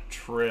that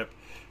trip.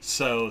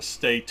 So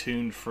stay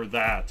tuned for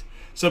that.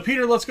 So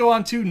Peter, let's go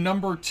on to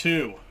number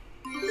 2.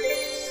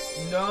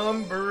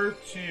 Number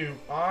 2,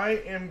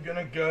 I am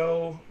gonna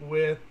go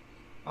with,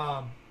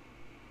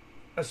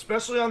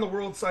 especially on the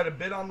world side, a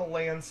bit on the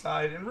land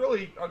side, and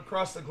really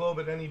across the globe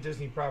at any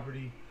Disney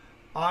property.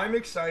 I'm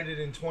excited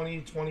in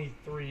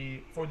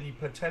 2023 for the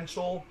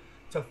potential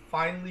to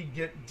finally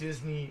get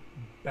Disney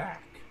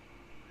back.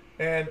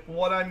 And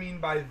what I mean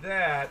by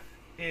that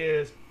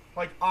is,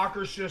 like,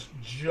 Akershus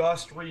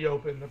just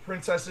reopened. The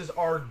princesses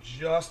are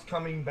just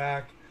coming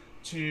back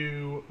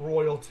to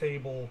Royal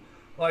Table.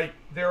 Like,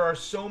 there are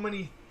so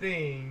many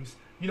things.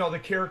 You know, the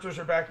characters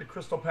are back at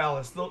Crystal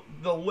Palace.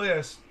 The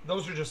list,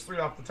 those are just 3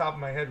 off the top of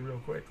my head real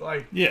quick.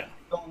 Like, Yeah.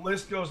 the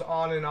list goes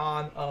on and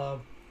on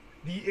of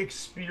the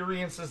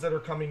experiences that are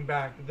coming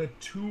back, the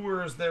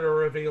tours that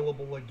are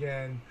available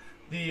again,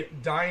 the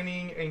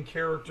dining and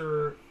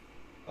character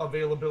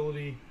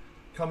availability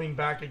coming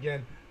back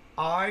again.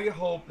 I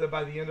hope that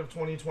by the end of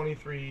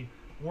 2023,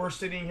 we're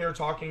sitting here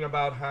talking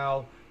about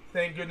how,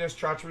 thank goodness,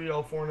 Trattoria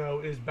El Forno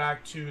is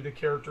back to the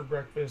character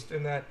breakfast,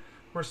 and that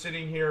we're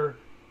sitting here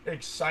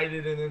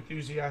excited and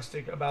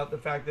enthusiastic about the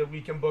fact that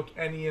we can book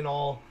any and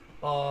all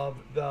of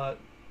the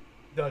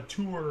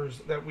tours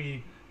that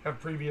we have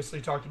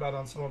previously talked about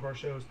on some of our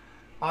shows.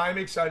 I'm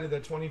excited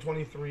that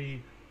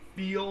 2023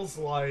 feels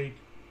like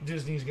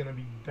Disney's going to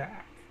be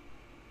back.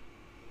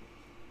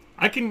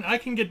 I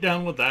can get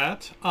down with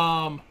that.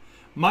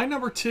 My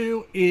number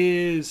 2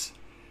 is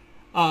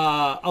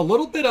a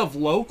little bit of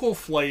local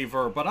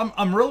flavor, but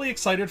I'm really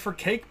excited for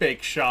Cake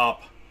Bake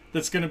Shop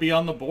that's going to be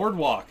on the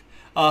boardwalk.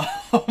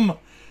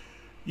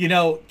 You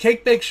know,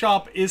 Cake Bake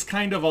Shop is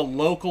kind of a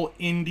local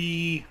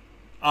indie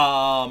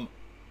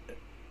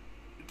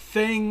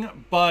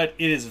thing, but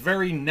it is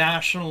very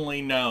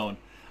nationally known.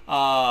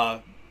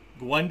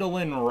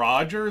 Gwendolyn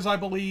Rogers, I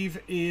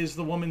believe, is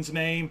the woman's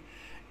name,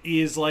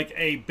 is like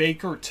a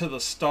baker to the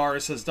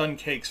stars, has done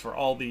cakes for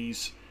all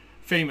these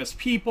famous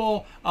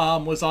people,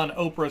 was on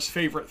Oprah's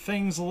favorite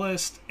things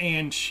list,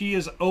 and she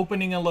is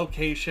opening a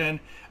location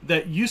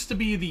that used to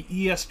be the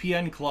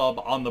ESPN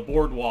Club on the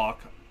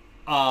boardwalk,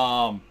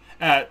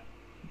 at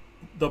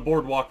the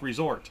Boardwalk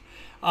Resort.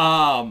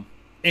 And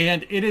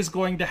it is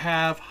going to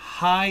have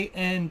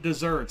high-end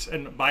desserts,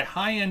 and by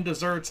high-end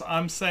desserts,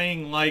 I'm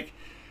saying like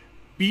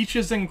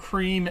beaches and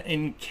cream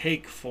in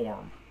cake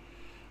form.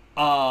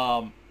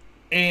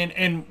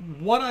 And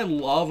what I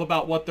love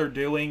about what they're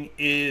doing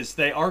is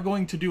they are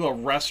going to do a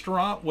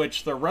restaurant,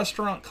 which the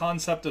restaurant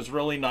concept is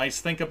really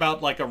nice. Think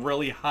about like a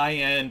really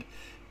high-end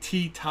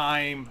tea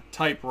time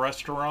type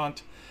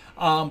restaurant.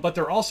 But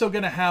they're also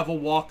going to have a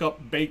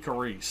walk-up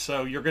bakery.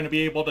 So you're going to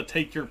be able to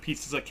take your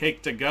pieces of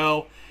cake to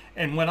go.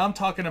 And when I'm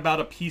talking about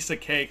a piece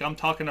of cake, I'm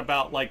talking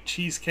about like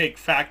Cheesecake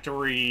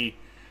Factory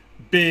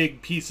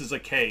big pieces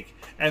of cake.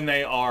 And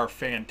they are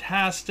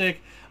fantastic.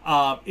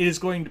 It is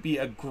going to be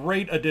a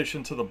great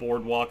addition to the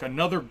boardwalk.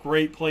 Another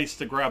great place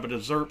to grab a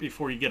dessert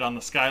before you get on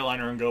the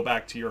Skyliner and go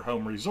back to your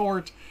home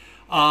resort.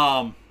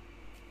 And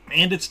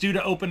it's due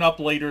to open up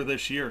later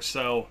this year.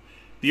 So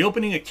the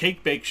opening of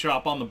Cake Bake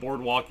Shop on the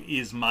boardwalk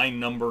is my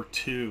number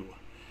 2.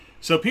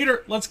 So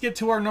Peter, let's get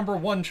to our number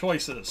 1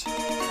 choices.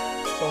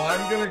 So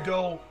I'm going to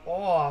go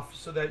off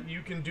so that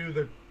you can do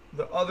the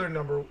other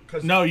number.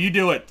 Cause No, you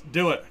do it.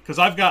 Do it. Because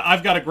I've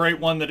got a great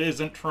one that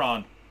isn't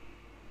Tron.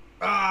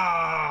 Okay.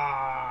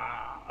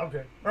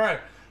 All right.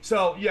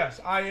 So,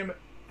 yes, I am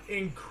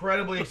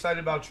incredibly excited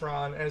about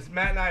Tron. As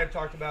Matt and I have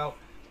talked about,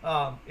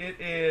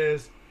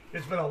 it's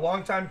been a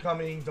long time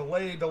coming.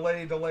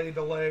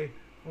 Delay.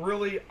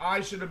 Really,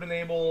 I should have been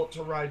able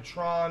to ride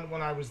Tron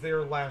when I was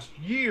there last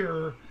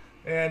year,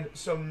 And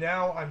so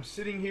now I'm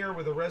sitting here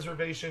with a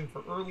reservation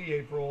for early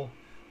April.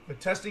 The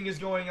testing is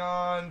going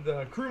on.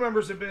 The crew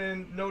members have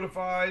been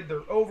notified.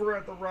 They're over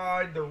at the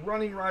ride. They're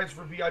running rides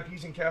for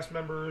VIPs and cast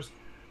members.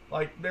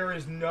 Like, there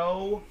is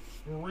no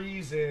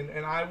reason,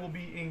 and I will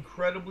be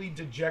incredibly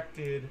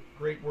dejected.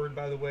 Great word,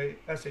 by the way.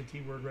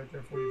 SAT word right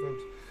there for you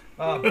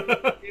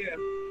folks. If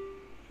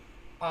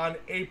on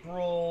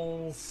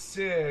April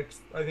 6th,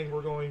 I think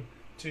we're going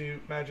to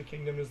Magic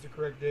Kingdom is the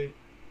correct date.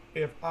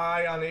 If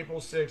I, on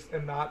April 6th,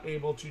 am not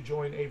able to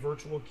join a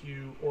virtual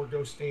queue or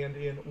go stand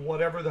in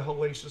whatever the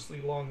hellaciously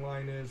long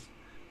line is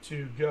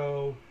to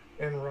go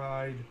and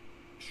ride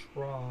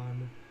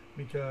Tron,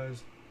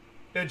 because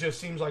it just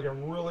seems like a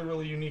really,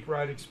 really unique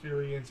ride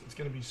experience. It's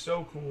going to be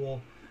so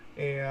cool,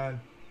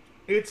 and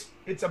it's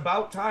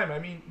about time. I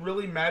mean,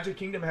 really, Magic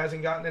Kingdom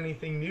hasn't gotten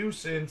anything new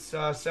since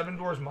Seven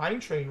Dwarfs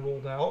Mine Train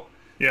rolled out.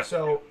 Yeah.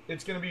 So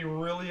it's going to be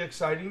really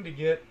exciting to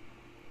get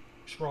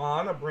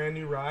Tron, a brand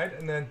new ride,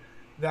 and then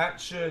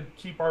that should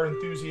keep our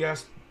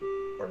enthusiasm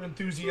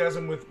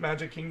with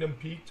Magic Kingdom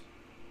peaked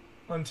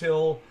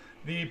until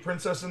the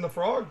Princess and the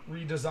Frog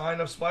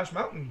redesign of Splash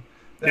Mountain.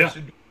 That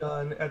should be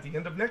done at the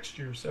end of next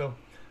year. So,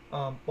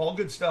 all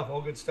good stuff. All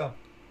good stuff.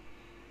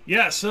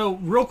 Yeah, so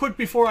real quick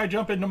before I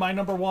jump into my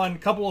number one,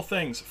 couple of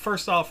things.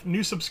 First off,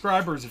 new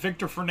subscribers,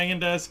 Victor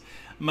Fernandez,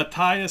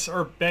 Matthias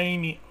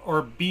Urbina.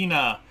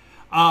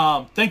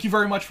 Thank you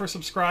very much for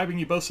subscribing.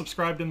 You both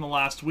subscribed in the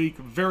last week.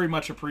 Very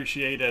much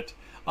appreciate it.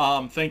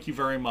 Thank you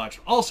very much.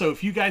 Also,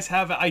 if you guys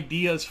have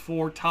ideas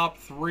for top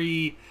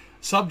 3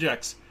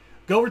 subjects,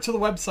 go over to the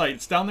website.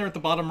 It's down there at the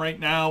bottom right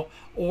now.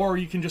 Or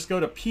you can just go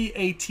to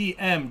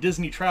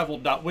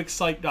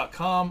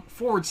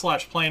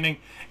patmdisneytravel.wixsite.com/planning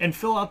and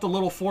fill out the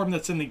little form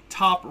that's in the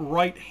top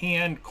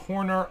right-hand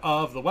corner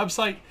of the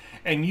website.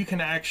 And you can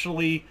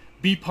actually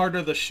be part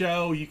of the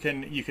show. You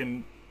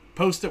can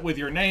post it with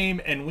your name,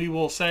 and we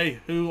will say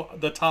who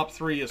the top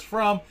 3 is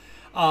from.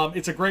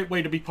 It's a great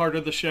way to be part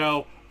of the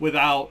show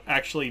without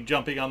actually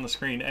jumping on the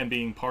screen and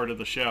being part of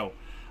the show.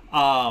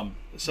 So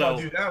I'll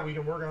do that. We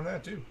can work on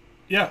that too.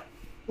 Yeah.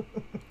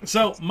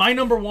 So my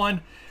number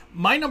one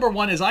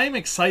is I am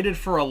excited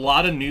for a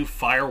lot of new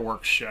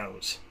fireworks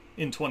shows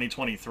in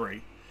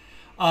 2023.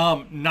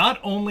 Not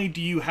only do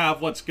you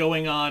have what's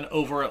going on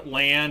over at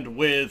Land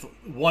with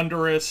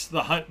Wondrous,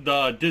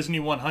 the Disney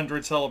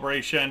 100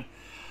 celebration,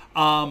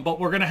 but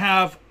we're going to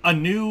have a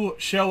new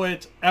show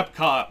at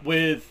Epcot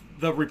with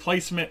the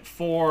replacement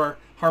for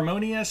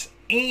Harmonious,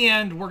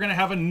 and we're going to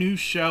have a new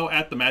show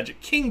at the Magic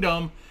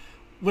Kingdom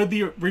with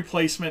the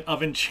replacement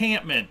of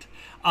Enchantment.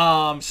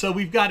 So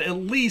we've got at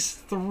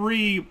least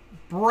 3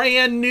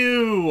 brand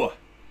new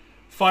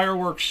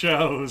fireworks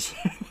shows.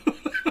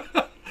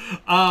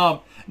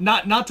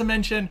 Not to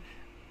mention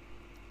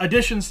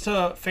additions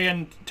to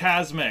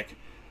Fantasmic,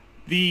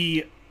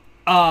 the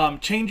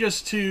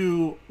changes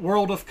to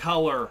World of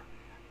Color,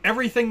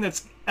 everything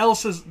that's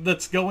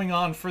going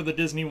on for the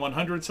Disney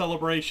 100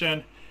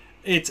 celebration.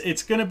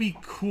 It's going to be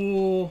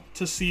cool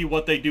to see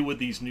what they do with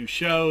these new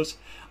shows.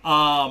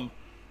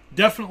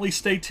 Definitely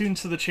stay tuned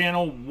to the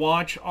channel.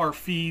 Watch our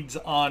feeds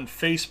on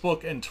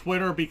Facebook and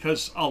Twitter,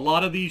 because a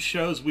lot of these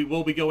shows we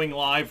will be going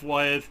live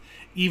with.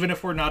 Even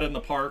if we're not in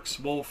the parks,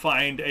 we'll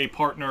find a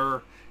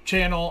partner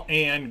channel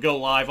and go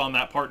live on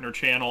that partner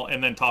channel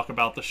and then talk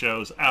about the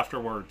shows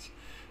afterwards.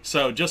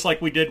 So just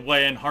like we did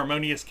when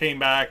Harmonious came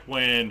back,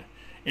 when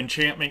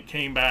Enchantment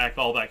came back,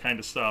 all that kind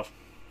of stuff.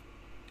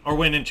 Or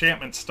when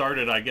Enchantment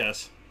started, I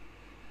guess.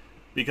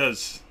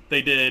 Because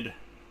they did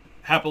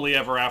Happily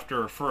Ever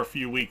After for a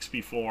few weeks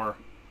before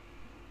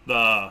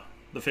the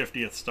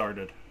 50th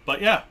started.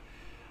 But yeah,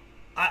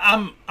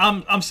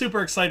 I'm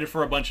super excited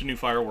for a bunch of new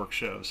fireworks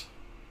shows.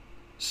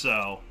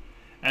 So,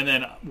 and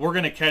then we're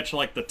gonna catch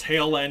like the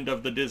tail end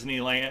of the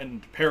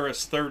Disneyland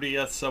Paris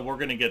 30th. So we're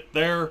gonna get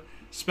their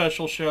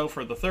special show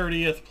for the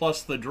 30th,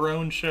 plus the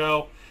drone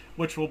show,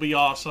 which will be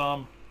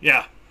awesome.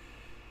 Yeah.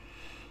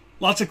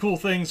 Lots of cool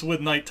things with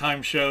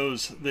nighttime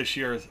shows this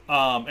year,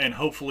 and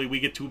hopefully we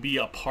get to be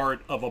a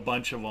part of a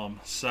bunch of them.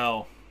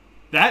 So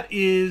that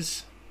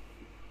is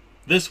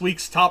this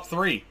week's top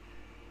 3.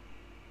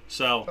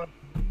 So,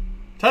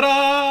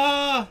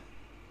 ta-da!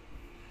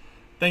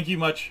 Thank you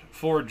much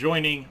for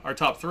joining our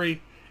top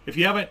 3. If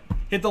you haven't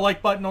hit the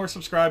like button or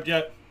subscribed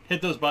yet,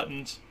 hit those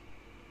buttons.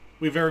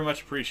 We very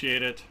much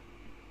appreciate it.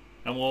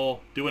 And we'll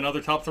do another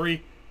top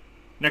 3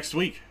 next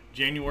week,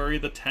 January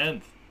the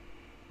 10th.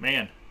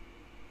 Man.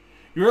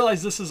 You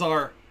realize this is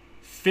our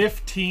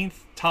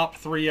 15th top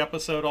 3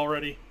 episode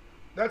already?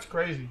 That's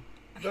crazy.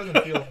 It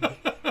doesn't feel like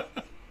it.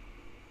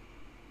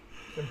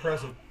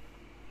 Impressive.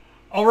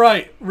 All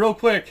right, real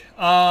quick.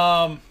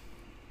 I'm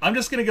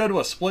just going to go to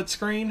a split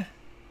screen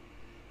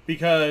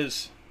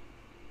because...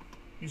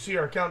 You see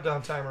our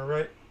countdown timer,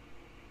 right?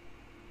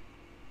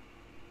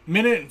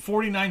 Minute and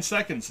 49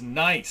 seconds.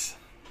 Nice.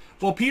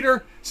 Well,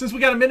 Peter, since we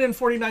got a minute and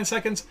 49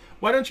 seconds,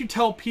 why don't you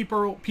tell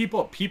people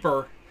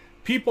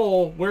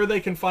where they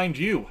can find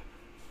you?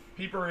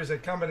 Peeper is a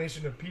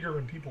combination of Peter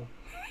and people.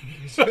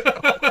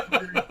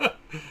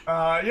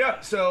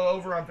 Yeah, so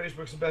over on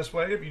Facebook's the best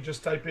way. If you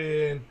just type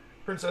in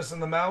Princess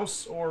and the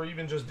Mouse, or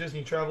even just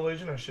Disney Travel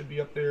Agent. I should be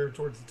up there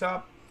towards the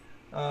top.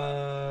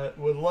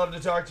 Would love to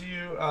talk to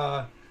you.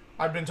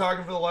 I've been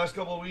talking for the last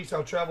couple of weeks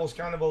how travel's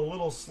kind of a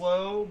little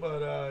slow,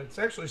 but it's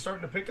actually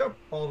starting to pick up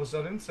all of a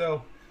sudden.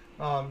 So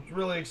it's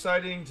really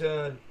exciting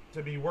to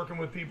be working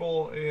with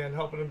people and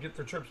helping them get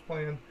their trips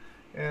planned.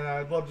 And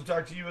I'd love to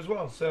talk to you as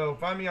well. So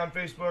find me on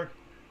Facebook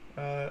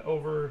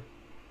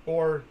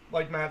or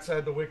like Matt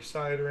said, the Wix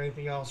site or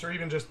anything else, or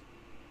even just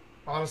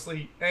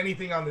honestly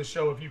anything on this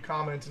show. If you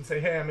comment and say,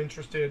 hey, I'm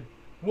interested,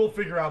 we'll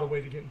figure out a way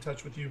to get in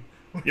touch with you.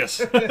 Yes.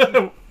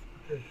 For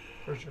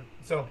sure.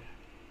 So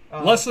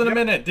less than a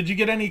minute. Did you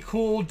get any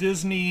cool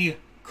Disney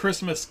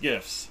Christmas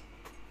gifts?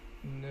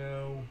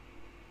 No.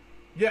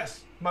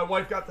 Yes, my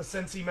wife got the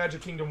Scentsy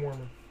Magic Kingdom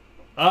warmer.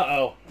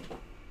 Uh-oh.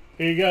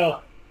 Here you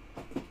go.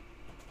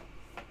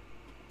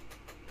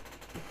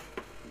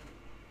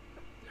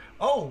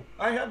 Oh,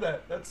 I have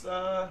that. That's,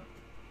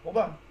 hold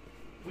on.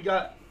 We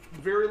got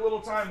very little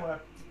time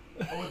left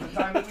with the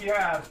time that we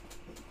have.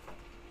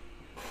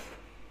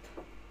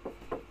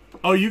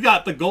 Oh, you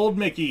got the gold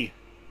Mickey.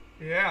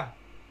 Yeah.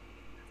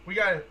 We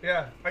got it.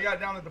 Yeah. I got it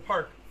down at the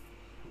park.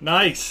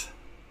 Nice.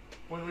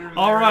 When we were there.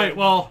 All right,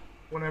 well,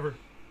 whenever.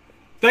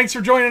 thanks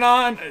for joining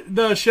on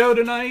the show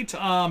tonight.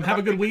 Have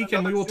a good week,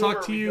 and we will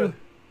talk to you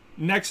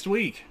next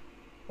week.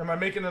 Am I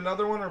making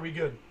another one, or are we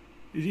good?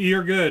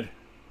 You're good.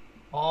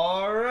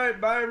 All right.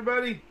 Bye,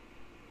 everybody.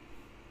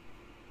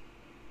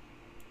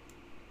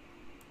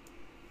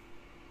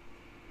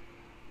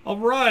 All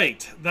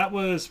right. That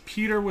was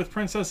Peter with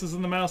Princesses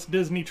and the Mouse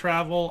Disney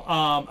Travel.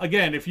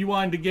 Again, if you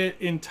wanted to get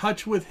in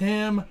touch with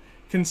him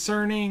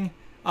concerning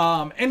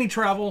any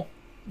travel,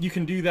 you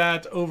can do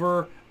that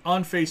over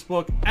on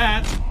Facebook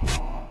at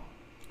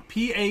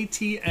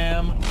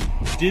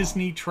PATM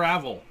Disney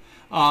Travel.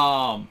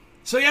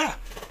 So yeah.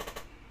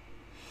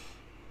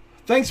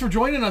 Thanks for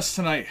joining us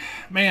tonight.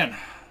 Man,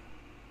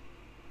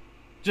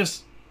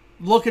 just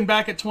looking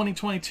back at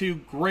 2022,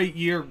 great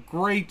year,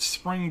 great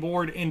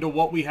springboard into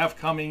what we have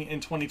coming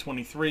in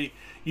 2023.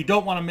 You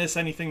don't want to miss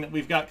anything that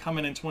we've got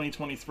coming in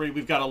 2023.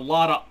 We've got a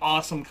lot of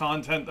awesome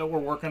content that we're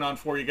working on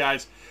for you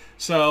guys.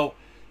 So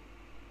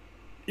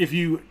if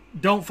you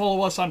don't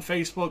follow us on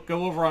Facebook,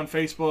 go over on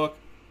Facebook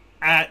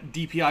at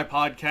DPI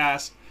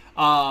Podcast.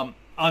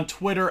 On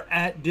Twitter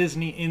at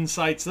Disney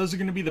Insights. Those are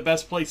going to be the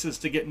best places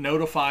to get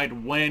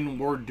notified when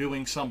we're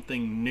doing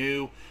something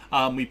new.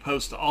 We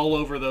post all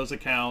over those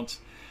accounts.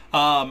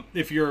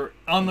 If you're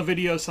on the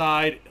video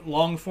side,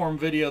 long form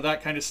video,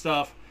 that kind of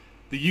stuff,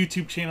 the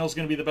YouTube channel is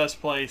going to be the best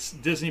place.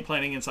 Disney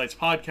Planning Insights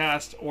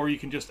Podcast, or you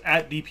can just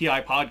at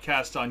DPI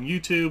Podcast on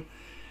YouTube.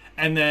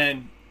 And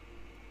then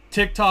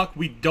TikTok,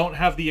 we don't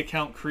have the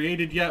account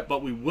created yet,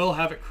 but we will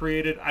have it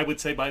created, I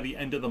would say, by the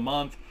end of the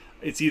month.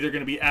 It's either going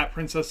to be at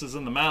Princesses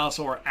and the Mouse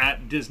or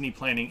at Disney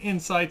Planning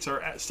Insights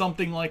or at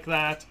something like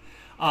that.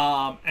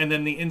 And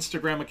then the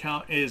Instagram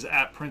account is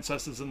at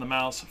Princesses and the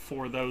Mouse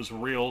for those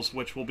reels,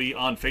 which will be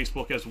on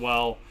Facebook as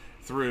well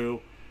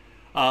through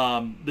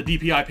the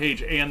DPI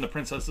page and the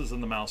Princesses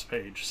and the Mouse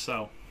page.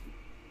 So,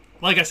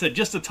 like I said,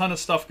 just a ton of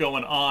stuff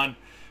going on.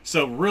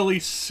 So really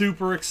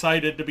super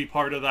excited to be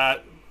part of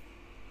that.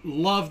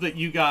 Love that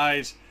you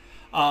guys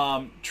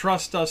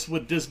trust us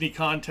with Disney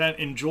content,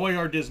 enjoy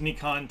our Disney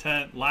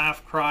content,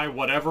 laugh, cry,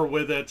 whatever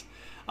with it.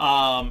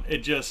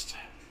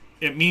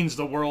 It means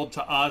the world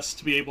to us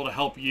to be able to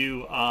help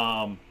you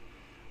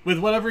with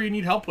whatever you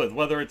need help with,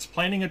 whether it's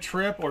planning a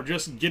trip or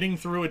just getting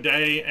through a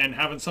day and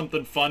having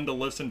something fun to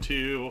listen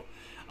to.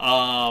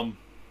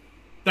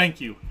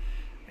 Thank you.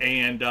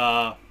 And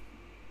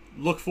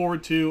look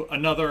forward to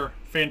another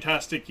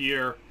fantastic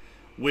year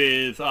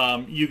with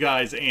you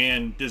guys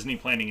and Disney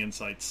Planning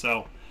Insights.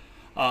 So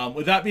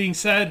with that being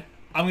said,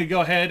 I'm going to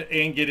go ahead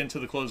and get into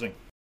the closing.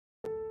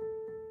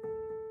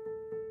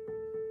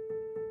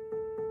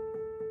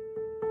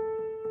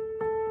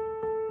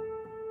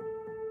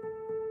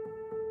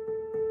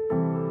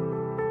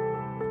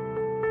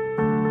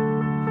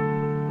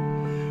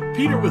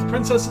 Peter with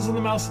Princesses and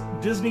the Mouse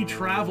Disney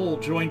Travel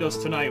joined us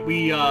tonight.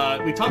 We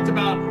talked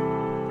about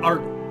our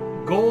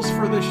goals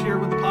for this year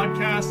with the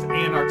podcast,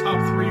 and our top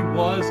 3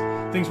 was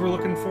things we're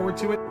looking forward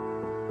to.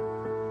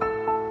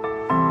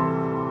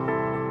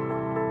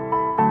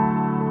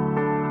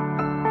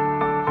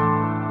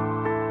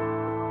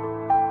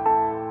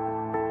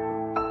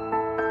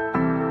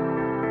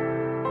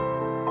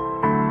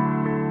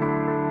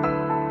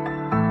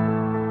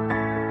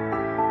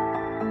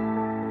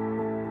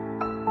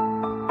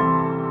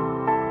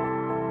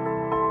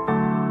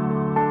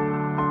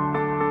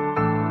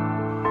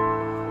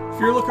 If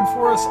you're looking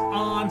for us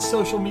on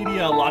social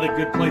media, a lot of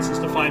good places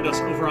to find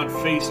us over on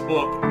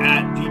Facebook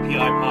at DPI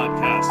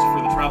Podcast,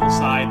 for the travel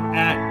side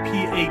at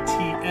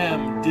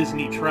PATM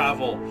Disney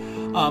Travel.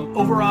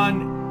 Over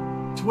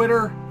on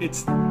Twitter,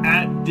 it's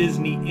at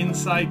Disney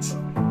Insights.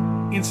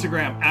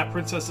 Instagram at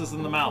Princesses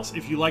and the Mouse.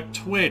 If you like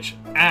Twitch,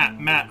 at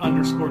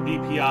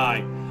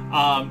Matt_DPI.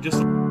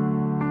 Just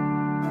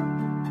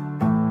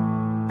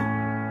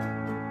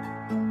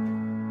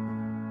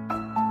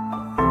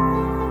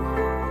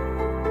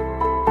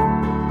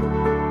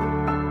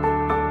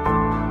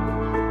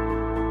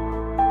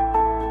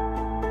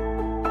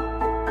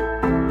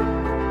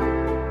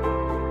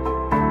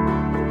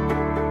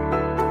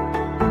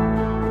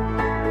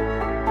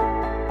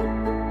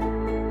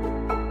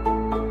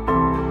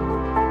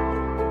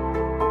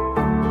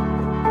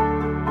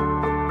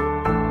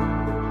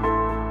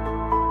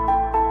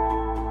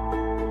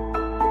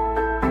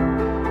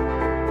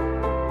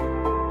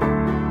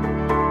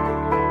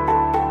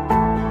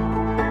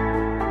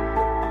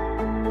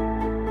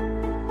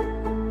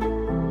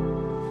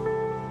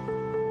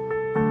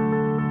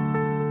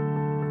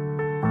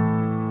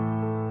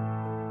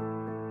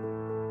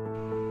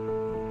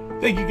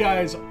Thank you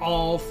guys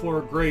all for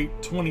a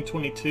great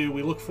 2022.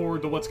 We look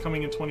forward to what's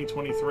coming in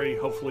 2023.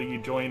 Hopefully you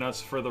join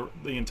us for the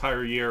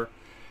entire year.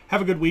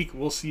 Have a good week.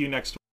 We'll see you next week.